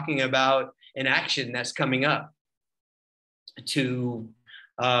that's talking about an action that's coming up. to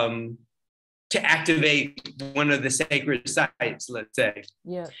activate one of the sacred sites, let's say.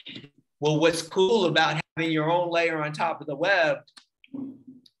 Yeah. Well, what's cool about having your own layer on top of the web,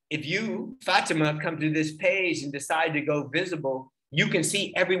 if you, Fatima, come to this page and decide to go visible, you can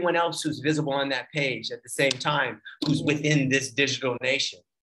see everyone else who's visible on that page at the same time, who's within this digital nation.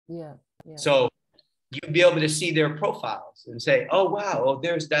 Yeah. Yeah. So you'll be able to see their profiles and say, oh, wow, oh,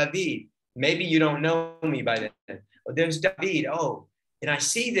 there's David. Maybe you don't know me by then. Oh, there's David. Oh, and I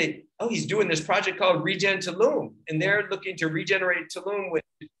see that, oh, he's doing this project called Regen Tulum, and they're looking to regenerate Tulum with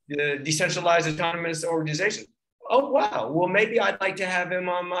the decentralized autonomous organization. Oh, wow. Well, maybe I'd like to have him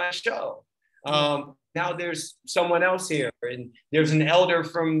on my show. Now there's someone else here, and there's an elder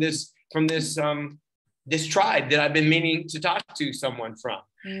from this tribe that I've been meaning to talk to someone from.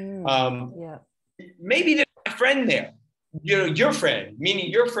 Maybe there's a friend there, you know, your friend, meaning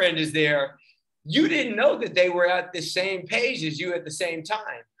your friend is there. You didn't know that they were at the same page as you at the same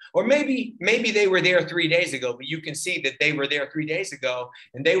time. Or maybe they were there 3 days ago, but you can see that they were there 3 days ago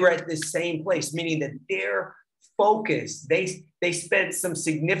and they were at the same place, meaning that they're focused. They spent some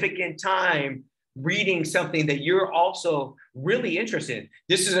significant time reading something that you're also really interested in.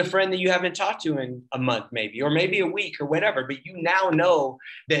 This is a friend that you haven't talked to in a month, maybe, or maybe a week or whatever, but you now know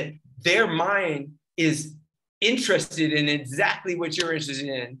that their mind is interested in exactly what you're interested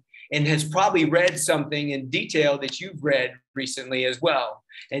in and has probably read something in detail that you've read recently as well,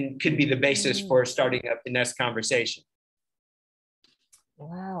 and could be the basis for starting up the next conversation.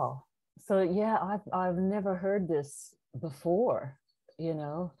 Wow. So yeah, I've never heard this before, you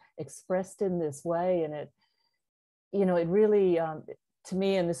know, expressed in this way. And it, you know, it really, to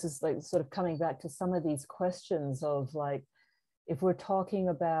me, and this is like sort of coming back to some of these questions of like, if we're talking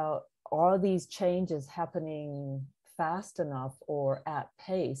about, are these changes happening fast enough or at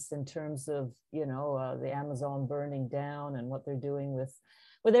pace in terms of, you know, the Amazon burning down and what they're doing with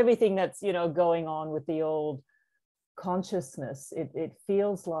everything that's, you know, going on with the old consciousness. It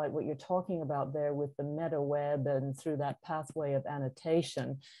feels like what you're talking about there with the Metaweb and through that pathway of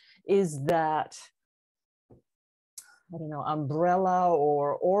annotation is that, I don't know, umbrella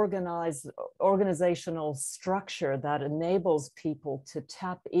or organizational structure that enables people to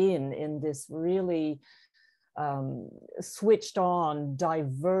tap in this really switched on,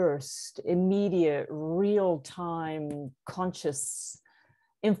 diverse, immediate, real-time, conscious,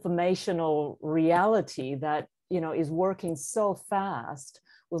 informational reality that, you know, is working so fast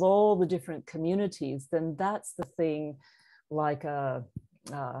with all the different communities. Then that's the thing, like I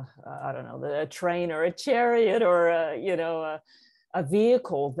don't know, a train or a chariot or a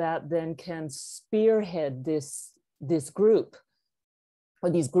vehicle that then can spearhead this group or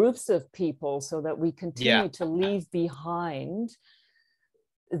these groups of people, so that we continue to leave behind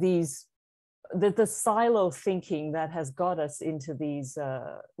these the silo thinking that has got us into these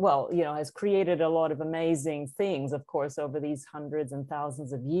has created a lot of amazing things, of course, over these hundreds and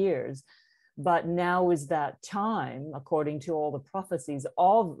thousands of years. But now is that time, according to all the prophecies,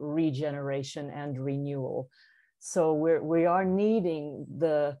 of regeneration and renewal. So we are needing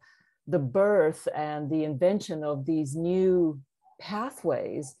the birth and the invention of these new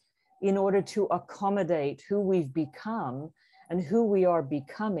pathways in order to accommodate who we've become and who we are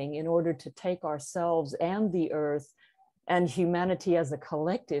becoming, in order to take ourselves and the earth and humanity as a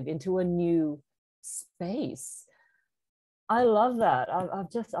collective into a new space. I love that.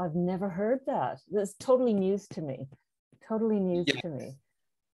 I've never heard that. That's totally news to me. Totally news to me.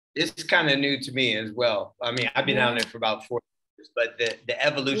 It's kind of new to me as well. I mean, I've been on it for about 4 years, but the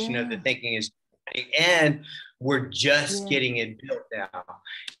evolution of the thinking is, and we're just getting it built now.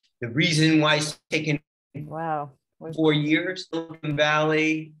 The reason why it's taken 4 years, Silicon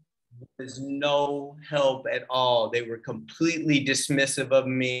Valley was no help at all. They were completely dismissive of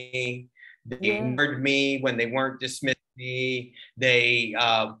me. They ignored me when they weren't dismissing me. They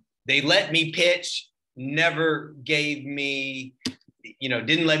let me pitch, never gave me,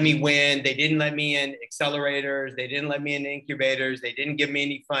 didn't let me win. They didn't let me in accelerators. They didn't let me in incubators. They didn't give me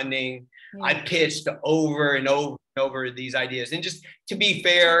any funding. I pitched over and over and over these ideas. And just to be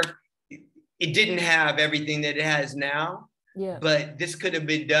fair, it didn't have everything that it has now, but this could have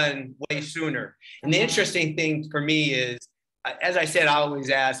been done way sooner. And the interesting thing for me is, as I said, I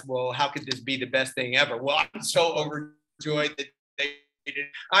always ask, well, how could this be the best thing ever? Well, I'm so overjoyed that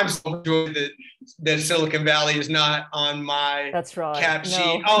I'm so overjoyed that Silicon Valley is not on my cap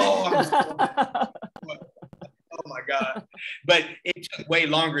sheet. Oh, oh my God. But it took way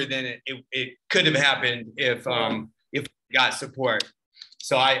longer than it could have happened if we got support.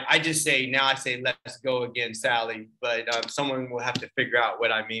 So I just say, now I say, let's go again, Sally. But someone will have to figure out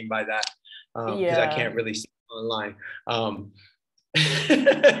what I mean by that, because I can't really see online.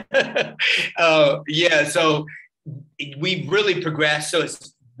 Yeah, so we've really progressed. So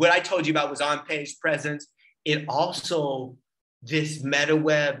it's what I told you about was on-page presence. It also, this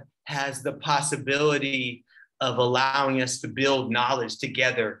Metaweb has the possibility of allowing us to build knowledge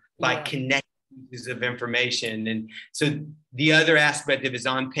together by connecting pieces of information. And so the other aspect of his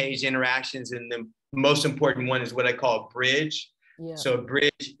on-page interactions, and the most important one is what I call a bridge. Yeah. So a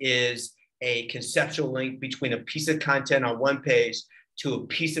bridge is a conceptual link between a piece of content on one page to a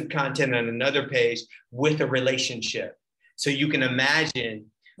piece of content on another page with a relationship. So you can imagine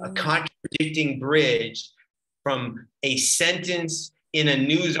a contradicting bridge from a sentence in a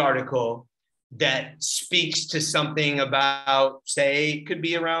news article that speaks to something about, say, it could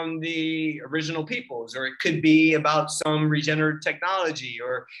be around the original peoples, or it could be about some regenerative technology,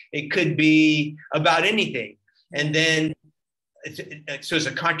 or it could be about anything. And then, so it's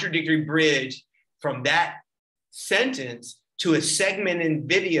a contradictory bridge from that sentence to a segment in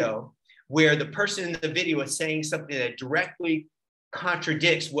video where the person in the video is saying something that directly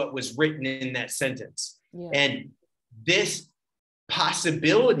contradicts what was written in that sentence. Yeah. And this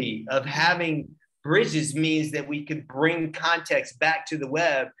possibility of having bridges means that we can bring context back to the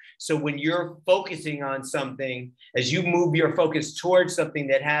web. So when you're focusing on something, as you move your focus towards something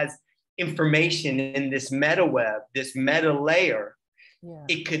that has information in this meta web, this meta layer,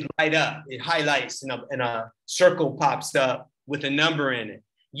 it could light up, it highlights and a circle pops up with a number in it.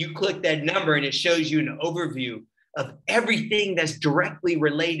 You click that number and it shows you an overview of everything that's directly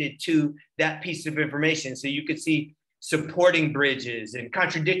related to that piece of information. So you could see supporting bridges and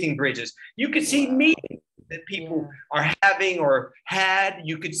contradicting bridges. You could see meetings that people are having or had.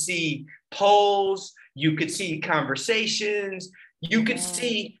 You could see polls. You could see conversations. You could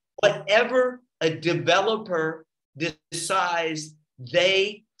see whatever a developer decides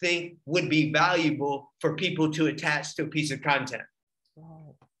they think would be valuable for people to attach to a piece of content.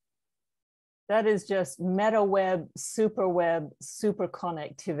 That is just meta web, super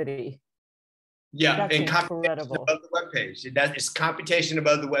connectivity. Yeah, that's and incredible. Above the web page. That is computation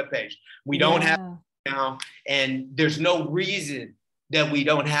above the web page. We don't have it now, and there's no reason that we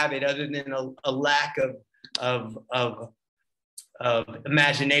don't have it other than a lack of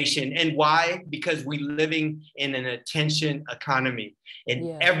imagination. And why? Because we're living in an attention economy,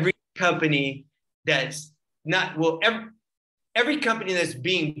 and every company that's not every company that's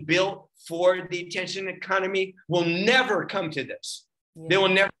being built for the attention economy will never come to this. They will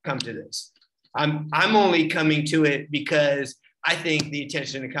never come to this. I'm only coming to it because I think the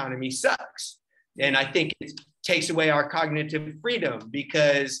attention economy sucks. And I think it takes away our cognitive freedom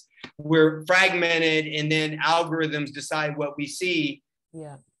because we're fragmented and then algorithms decide what we see.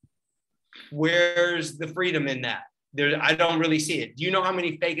 Yeah. Where's the freedom in that? I don't really see it. Do you know how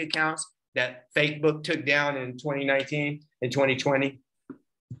many fake accounts that Facebook took down in 2019 and 2020?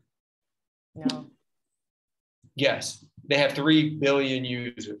 No. Yes, they have 3 billion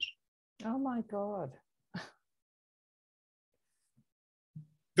users. Oh my God.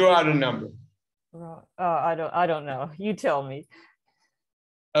 Throw out a number. I don't know. You tell me.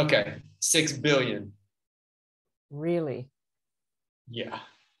 Okay, 6 billion. Really? Yeah.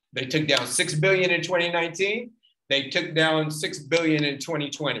 They took down 6 billion in 2019. They took down 6 billion in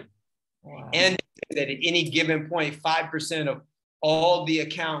 2020. Wow. And that at any given point, 5% of all the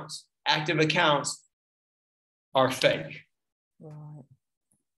accounts, active accounts, are fake. Right.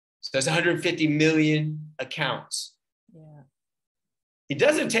 So that's 150 million accounts. Yeah. It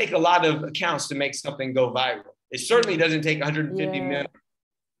doesn't take a lot of accounts to make something go viral. It certainly doesn't take 150 million.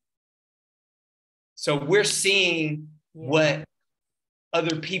 So we're seeing what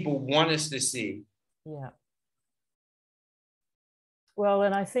other people want us to see. Yeah. Well,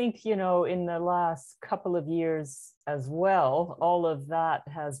 and I think, in the last couple of years as well, all of that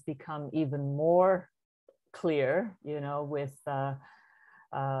has become even more clear, with the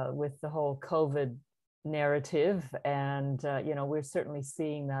whole COVID narrative. And, we're certainly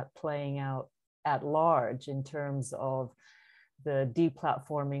seeing that playing out at large in terms of the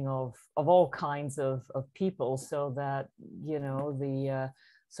deplatforming of all kinds of people, so that,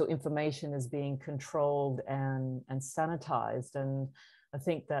 so information is being controlled and sanitized. And I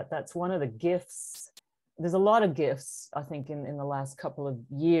think that's one of the gifts. There's a lot of gifts, I think, in the last couple of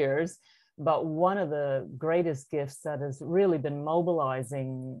years, but one of the greatest gifts that has really been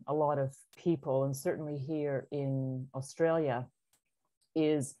mobilizing a lot of people, and certainly here in Australia,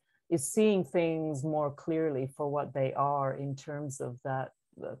 is seeing things more clearly for what they are in terms of that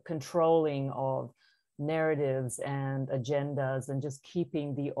controlling of narratives and agendas, and just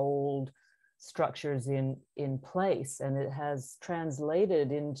keeping the old structures in place. And it has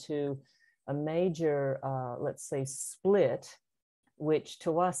translated into a major, let's say, split, which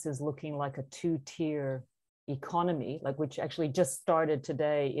to us is looking like a two-tier economy, like which actually just started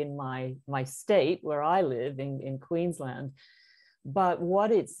today in my state where I live in Queensland. But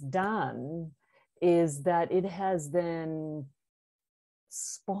what it's done is that it has then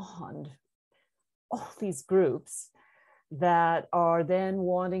spawned all these groups that are then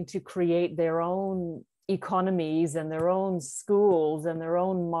wanting to create their own economies and their own schools and their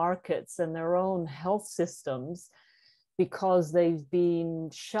own markets and their own health systems, because they've been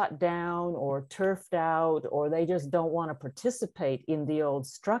shut down or turfed out, or they just don't want to participate in the old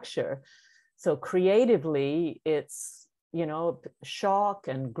structure. So creatively, it's, you know, shock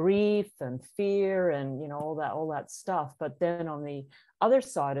and grief and fear and, you know, all that stuff. But then on the other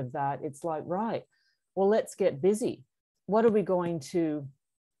side of that, it's like, right, well, let's get busy. What are we going to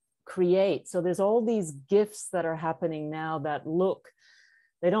create? So there's all these gifts that are happening now that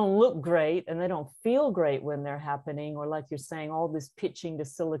they don't look great and they don't feel great when they're happening, or like you're saying, all this pitching to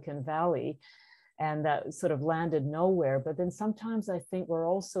Silicon Valley, and that sort of landed nowhere. But then sometimes I think we're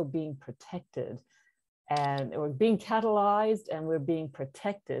also being protected, and we're being catalyzed and we're being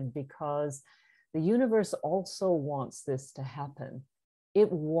protected, because the universe also wants this to happen. It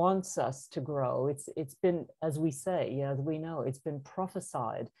wants us to grow. It's been, as we say, as we know, it's been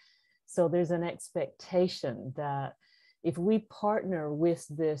prophesied. So there's an expectation that if we partner with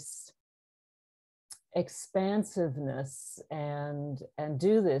this expansiveness and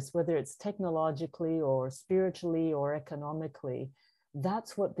do this, whether it's technologically or spiritually or economically,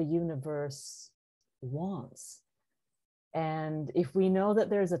 that's what the universe wants. And if we know that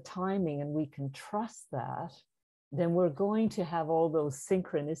there's a timing and we can trust that, then we're going to have all those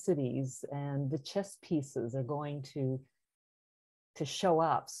synchronicities, and the chess pieces are going to show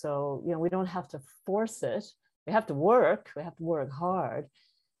up. So, you know, we don't have to force it. We have to work hard,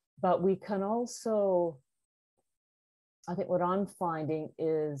 but we can also, I think what I'm finding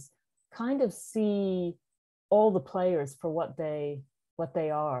is kind of see all the players for what they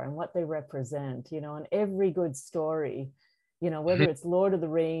are and what they represent, you know, and every good story, you know, whether it's Lord of the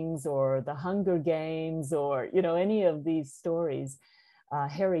Rings or the Hunger Games or, you know, any of these stories,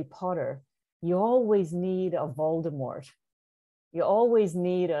 Harry Potter, you always need a Voldemort. You always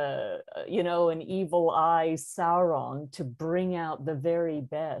need you know, an evil eye Sauron to bring out the very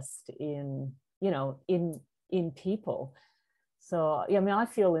best in, you know, in people. So, I mean, I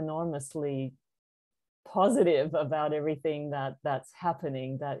feel enormously positive about everything that's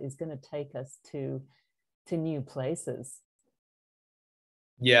happening, that is going to take us to new places.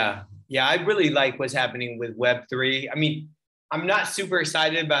 Yeah. Yeah. I really like what's happening with Web3. I mean, I'm not super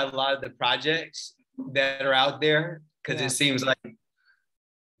excited about a lot of the projects that are out there, because it seems like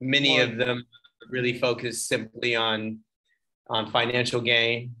many of them really focus simply on financial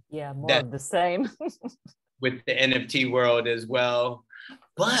gain. Yeah, more of the same. With the NFT world as well.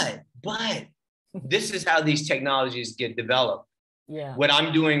 But this is how these technologies get developed. Yeah. What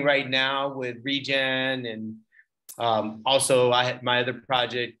I'm doing right now with Regen, and also I had my other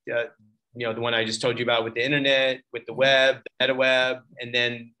project, you know, the one I just told you about with the internet, with the web, the Metaweb, and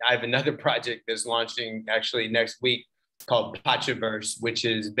then I have another project that's launching actually next week called Pachaverse, which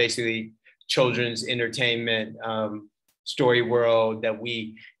is basically children's entertainment story world that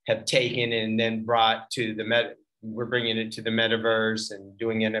we have taken and then brought to the we're bringing it to the metaverse and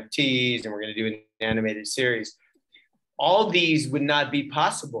doing NFTs, and we're going to do an animated series. All these would not be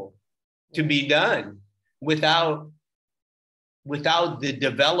possible to be done without the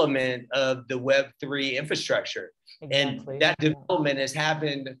development of the Web3 infrastructure. Exactly. And that development has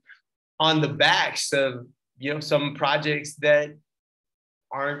happened on the backs of, you know, some projects that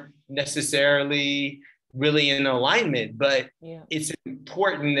aren't necessarily really in alignment, but it's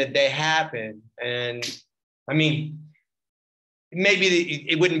important that they happen. And I mean, maybe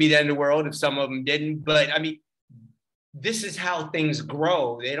it wouldn't be the end of the world if some of them didn't, but I mean, this is how things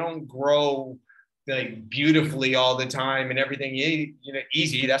grow. They don't grow like beautifully all the time and everything, you know,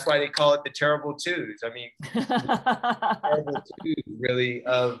 easy. That's why they call it the terrible twos. I mean, terrible twos really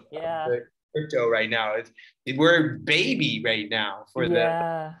of the crypto right now. We're a baby right now for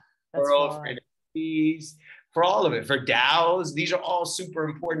the world, for NFTs, for all of it, for DAOs. These are all super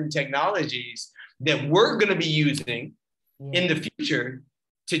important technologies that we're going to be using in the future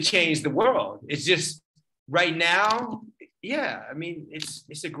to change the world. It's just right now, I mean,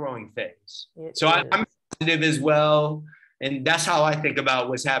 it's a growing phase. So I'm positive as well. And that's how I think about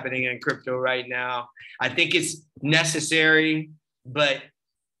what's happening in crypto right now. I think it's necessary, but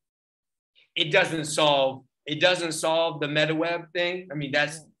it doesn't solve the Metaweb thing. I mean,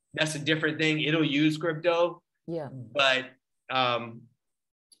 that's a different thing. It'll use crypto. Yeah. But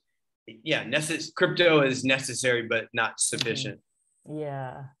yeah, crypto is necessary, but not sufficient.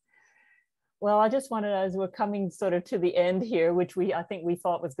 Yeah. Well, I just wanted, as we're coming sort of to the end here, which I think we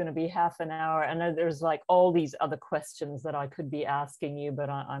thought was going to be half an hour, and there's like all these other questions that I could be asking you, but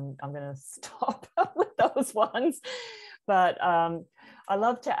I'm going to stop with those ones. But I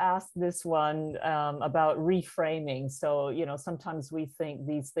love to ask this one about reframing. So, you know, sometimes we think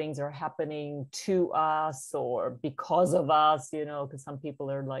these things are happening to us or because of us, you know, because some people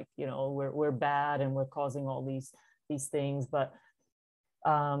are like, you know, we're bad and we're causing all these things, but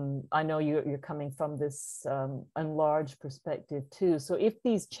I know you're coming from this enlarged perspective too. So if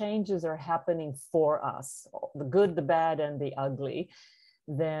these changes are happening for us, the good, the bad, and the ugly,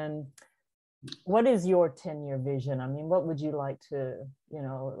 then what is your 10-year vision? I mean, what would you like to, you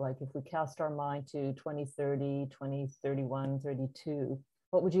know, like if we cast our mind to 2030, 2031, 32,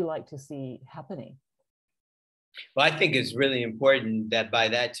 what would you like to see happening? Well, I think it's really important that by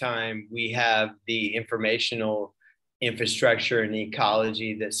that time we have the informational infrastructure and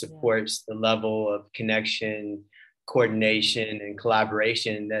ecology that supports the level of connection, coordination, and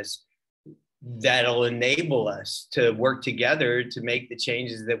collaboration that'll enable us to work together to make the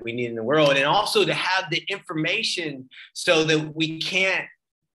changes that we need in the world, and also to have the information so that we can't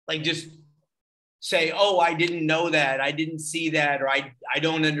like just say, oh, I didn't know that, I didn't see that, or I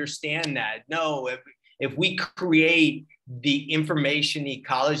don't understand that. No, if we create the information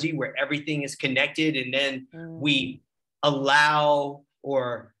ecology where everything is connected, and then we allow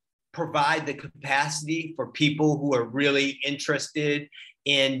or provide the capacity for people who are really interested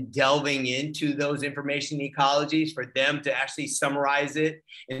in delving into those information ecologies, for them to actually summarize it,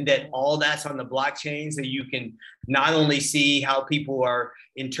 and that all that's on the blockchain, so you can not only see how people are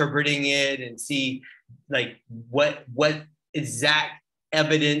interpreting it and see like what exact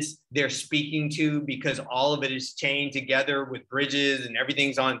evidence they're speaking to, because all of it is chained together with bridges and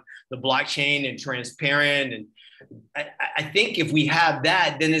everything's on the blockchain and transparent. And I think if we have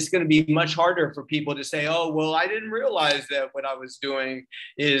that, then it's going to be much harder for people to say, oh, well, I didn't realize that what I was doing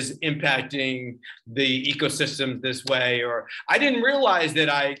is impacting the ecosystem this way, or I didn't realize that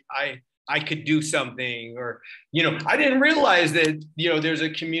I could do something, or, you know, I didn't realize that, you know, there's a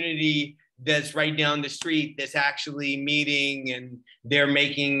community that's right down the street that's actually meeting and they're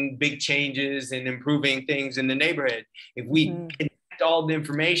making big changes and improving things in the neighborhood. If we connect all the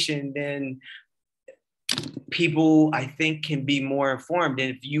information, then people, I think, can be more informed.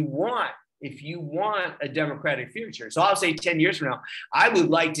 And if you want a democratic future, so I'll say 10 years from now, I would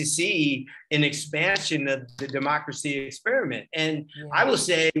like to see an expansion of the democracy experiment. And I will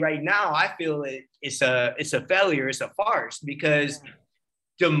say right now, I feel it's a failure, it's a farce, because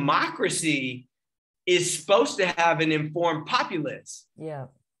democracy is supposed to have an informed populace. Yeah.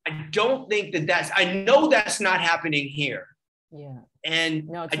 I don't think I know that's not happening here. Yeah. And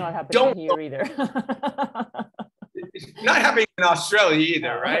no, it's not happening here either. It's not happening in Australia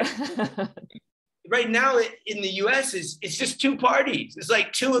either, right? Right now in the US, it's just two parties. It's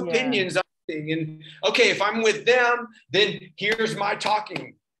like two opinions on thing. And okay, if I'm with them, then here's my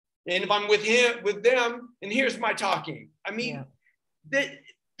talking. And if I'm with them, and here's my talking. I mean,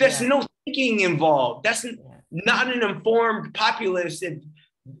 there's no thinking involved. That's not an informed populace.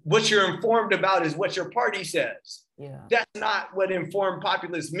 What you're informed about is what your party says. Yeah. That's not what informed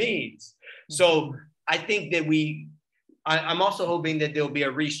populace means. So I think that I'm also hoping that there'll be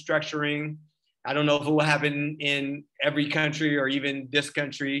a restructuring. I don't know if it will happen in every country or even this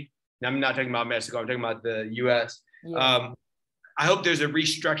country. I'm not talking about Mexico, I'm talking about the US. Yeah. I hope there's a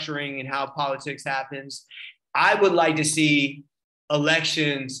restructuring in how politics happens. I would like to see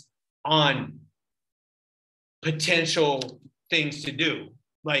elections on potential things to do.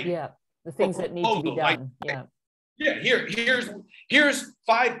 Like the things that need to be done. Here's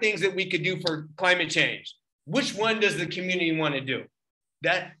 5 things that we could do for climate change. Which one does the community want to do?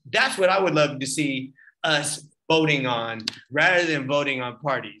 That's what I would love to see us voting on, rather than voting on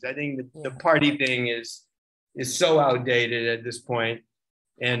parties. I think the party thing is so outdated at this point,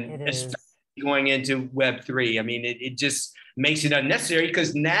 and especially going into Web3. I mean, it just makes it unnecessary,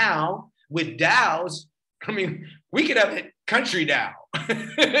 because now with DAOs, I mean, we could have a country DAO.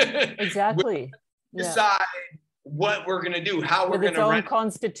 Exactly. Decide what we're going to do, how we're going to run its own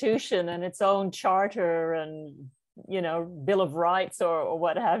constitution and its own charter and, you know, Bill of Rights or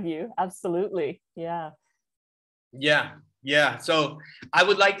what have you. Absolutely. Yeah. So I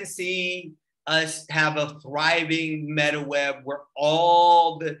would like to see us have a thriving Metaweb where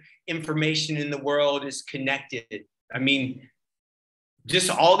all the information in the world is connected. I mean,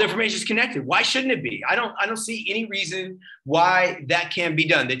 just all the information is connected. Why shouldn't it be? I don't see any reason why that can't be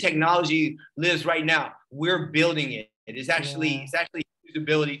done. The technology lives right now. We're building it. It's actually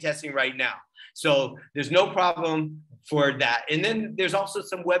usability testing right now. So there's no problem for that. And then there's also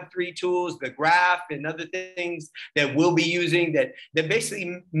some Web3 tools, the graph and other things that we'll be using that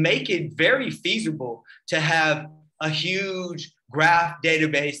basically make it very feasible to have a huge graph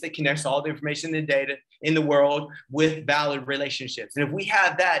database that connects all the information and data in the world with valid relationships. And if we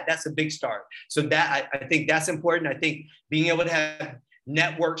have that, that's a big start. So that I think that's important. I think being able to have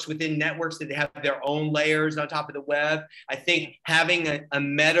networks within networks that they have their own layers on top of the web. I think having a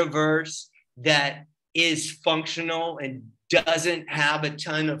metaverse that is functional and doesn't have a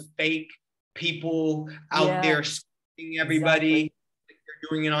ton of fake people out there stalking everybody. Exactly. They're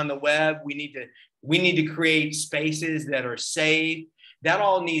doing it on the web. We need to create spaces that are safe. That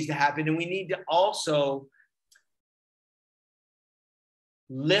all needs to happen. And we need to also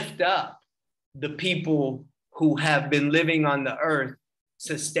lift up the people who have been living on the earth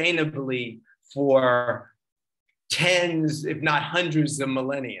sustainably for tens, if not hundreds of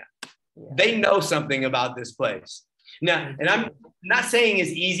millennia. Yeah. They know something about this place. Now, and I'm not saying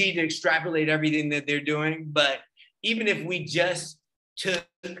it's easy to extrapolate everything that they're doing, but even if we just took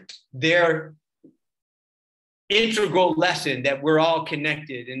their integral lesson that we're all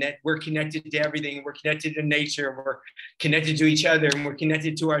connected and that we're connected to everything, we're connected to nature, we're connected to each other, and we're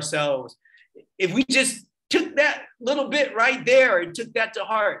connected to ourselves. If we just took that little bit right there and took that to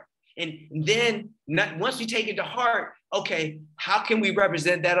heart, and then once we take it to heart, okay, how can we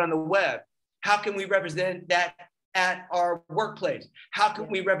represent that on the web? How can we represent that at our workplace? How can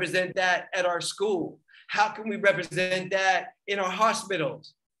we represent that at our school? How can we represent that in our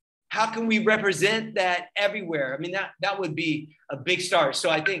hospitals? How can we represent that everywhere? I mean, that would be a big start. So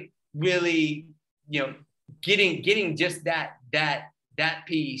I think really, getting just that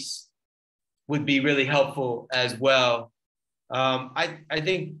piece would be really helpful as well. I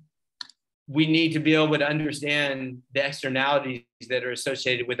think we need to be able to understand the externalities that are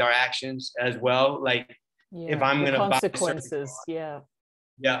associated with our actions as well. Like if I'm going to buy consequences, yeah,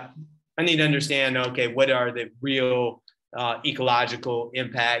 I need to understand, okay, what are the real ecological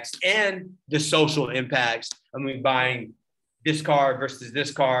impacts and the social impacts. I mean, buying this car versus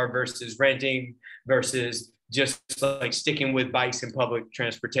renting versus just like sticking with bikes and public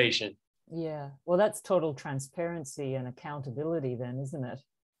transportation. Yeah, well, that's total transparency and accountability then, isn't it?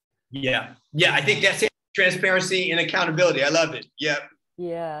 Yeah, I think that's it. Transparency and accountability. I love it. Yep.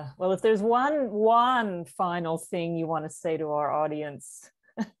 Yeah. Well, if there's one final thing you want to say to our audience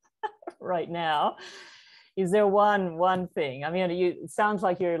right now, is there one thing? I mean, it sounds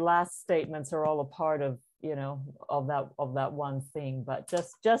like your last statements are all a part of, of that one thing, but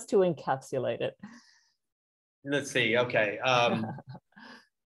just to encapsulate it. Let's see. Okay.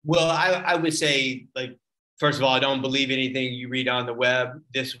 Well, I would say, like, first of all, I don't believe anything you read on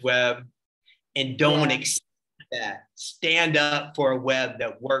this web, and don't accept that. Stand up for a web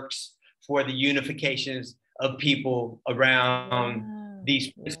that works for the unifications of people around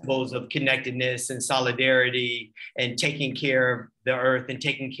these principles of connectedness and solidarity and taking care of the earth and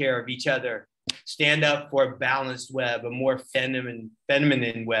taking care of each other. Stand up for a balanced web, a more feminine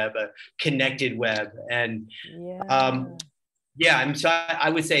web, a connected web. And so I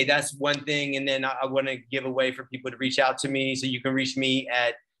would say that's one thing. And then I want to give a way for people to reach out to me. So you can reach me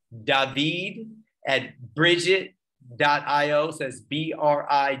at David@Bridgit.io. So that's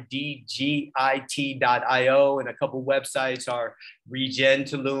BRIDGIT.io. And a couple websites are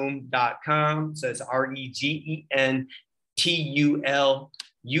RegenTulum.com. So it's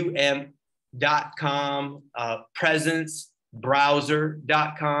REGENTulum.com,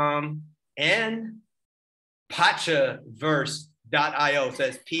 presencebrowser.com, and Pachaverse.io. So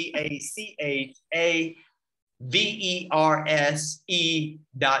that's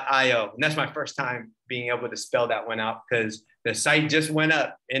PACHAVERSE.io. And that's my first time being able to spell that one out because the site just went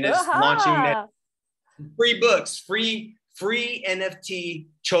up and it's launching that. Free books, free NFT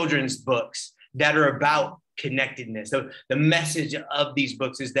children's books that are about connectedness. So the message of these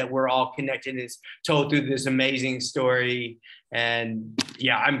books is that we're all connected. It's told through this amazing story. And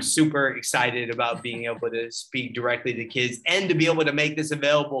yeah, I'm super excited about being able to speak directly to kids and to be able to make this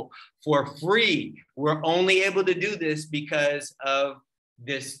available for free. We're only able to do this because of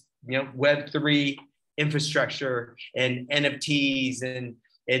this, Web3 infrastructure and NFTs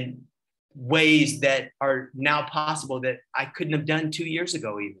and ways that are now possible that I couldn't have done 2 years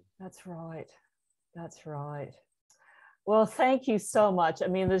ago even. That's right. That's right. Well, thank you so much. I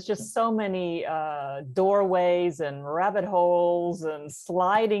mean, there's just so many doorways and rabbit holes and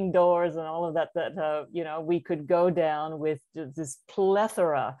sliding doors and all of that we could go down with this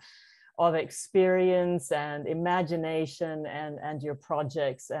plethora of experience and imagination and your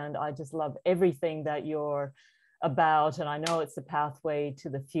projects. And I just love everything that you're about, and I know it's a pathway to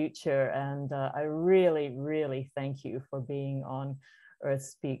the future. And I really, really thank you for being on Earth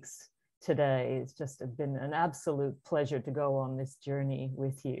Speaks today. It's just been an absolute pleasure to go on this journey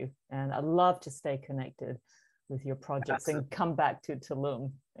with you. And I'd love to stay connected with your projects and come back to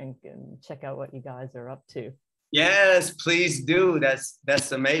Tulum and check out what you guys are up to. Yes, please do.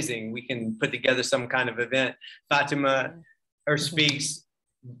 That's amazing. We can put together some kind of event. Fatima, Earth Speaks,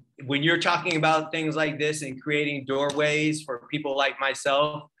 when you're talking about things like this and creating doorways for people like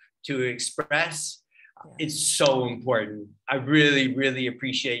myself to express, it's so important. I really, really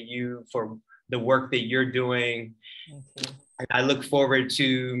appreciate you for the work that you're doing. Thank you. And I look forward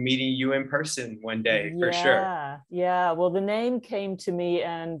to meeting you in person one day, for sure. Yeah. Well, the name came to me,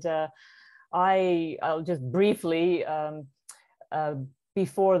 and I'll just briefly,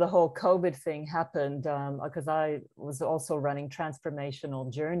 before the whole COVID thing happened, because I was also running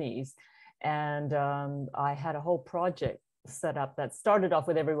transformational journeys, and I had a whole project set up that started off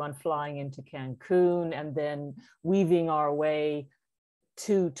with everyone flying into Cancun and then weaving our way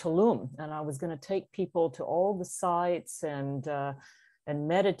to Tulum. And I was going to take people to all the sites and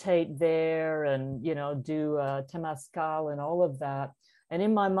meditate there, and do temazcal and all of that. And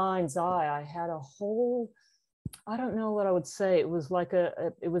in my mind's eye, I had a whole, I don't know what I would say. It was like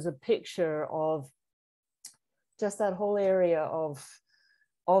it was a picture of just that whole area of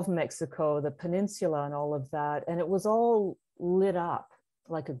Mexico, the peninsula and all of that. And it was all lit up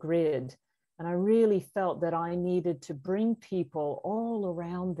like a grid. And I really felt that I needed to bring people all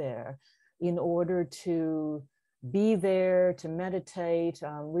around there in order to be there, to meditate.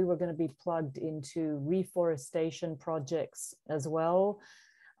 We were going to be plugged into reforestation projects as well.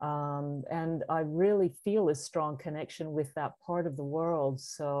 And I really feel a strong connection with that part of the world.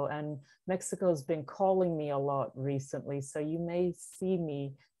 So, and Mexico's been calling me a lot recently. So you may see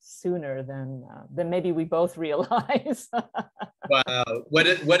me sooner than maybe we both realize. Wow, what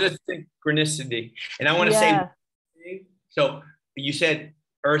a synchronicity. And I want to say, so you said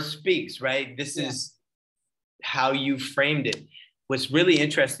Earth Speaks, right? This is how you framed it. What's really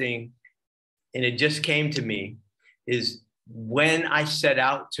interesting, and it just came to me, is when I set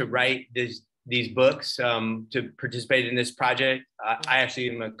out to write these books, to participate in this project, I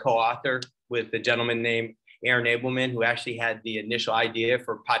actually am a co-author with a gentleman named Aaron Abelman, who actually had the initial idea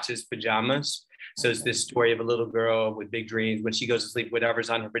for Pacha's Pajamas. So it's this story of a little girl with big dreams. When she goes to sleep,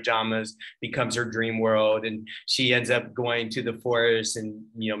 whatever's on her pajamas becomes her dream world. And she ends up going to the forest and,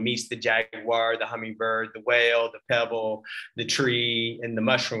 meets the jaguar, the hummingbird, the whale, the pebble, the tree, and the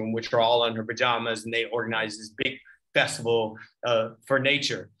mushroom, which are all on her pajamas. And they organize this big festival for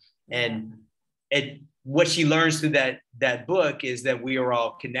nature. And what she learns through that book is that we are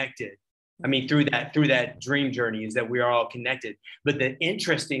all connected. I mean, through that dream journey, is that we are all connected. But the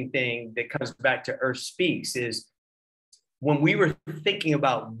interesting thing that comes back to Earth Speaks is when we were thinking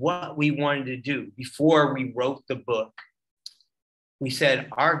about what we wanted to do before we wrote the book, we said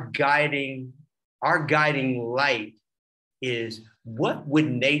our guiding light is, what would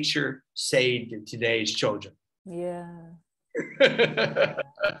nature say to today's children? Yeah.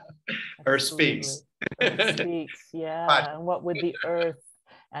 Earth Speaks. Earth Speaks, yeah. And what would the earth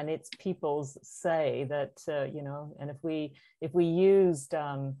and its peoples say that, and if we used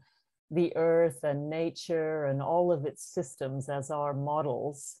the earth and nature and all of its systems as our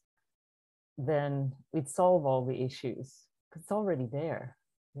models, then we'd solve all the issues. It's already there,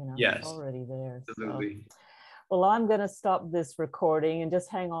 Yes, it's already there. Absolutely. So, well, I'm going to stop this recording and just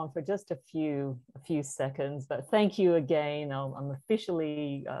hang on for just a few seconds. But thank you again. I'm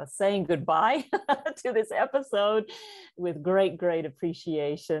officially saying goodbye to this episode with great, great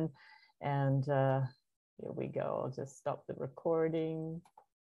appreciation. And here we go. I'll just stop the recording.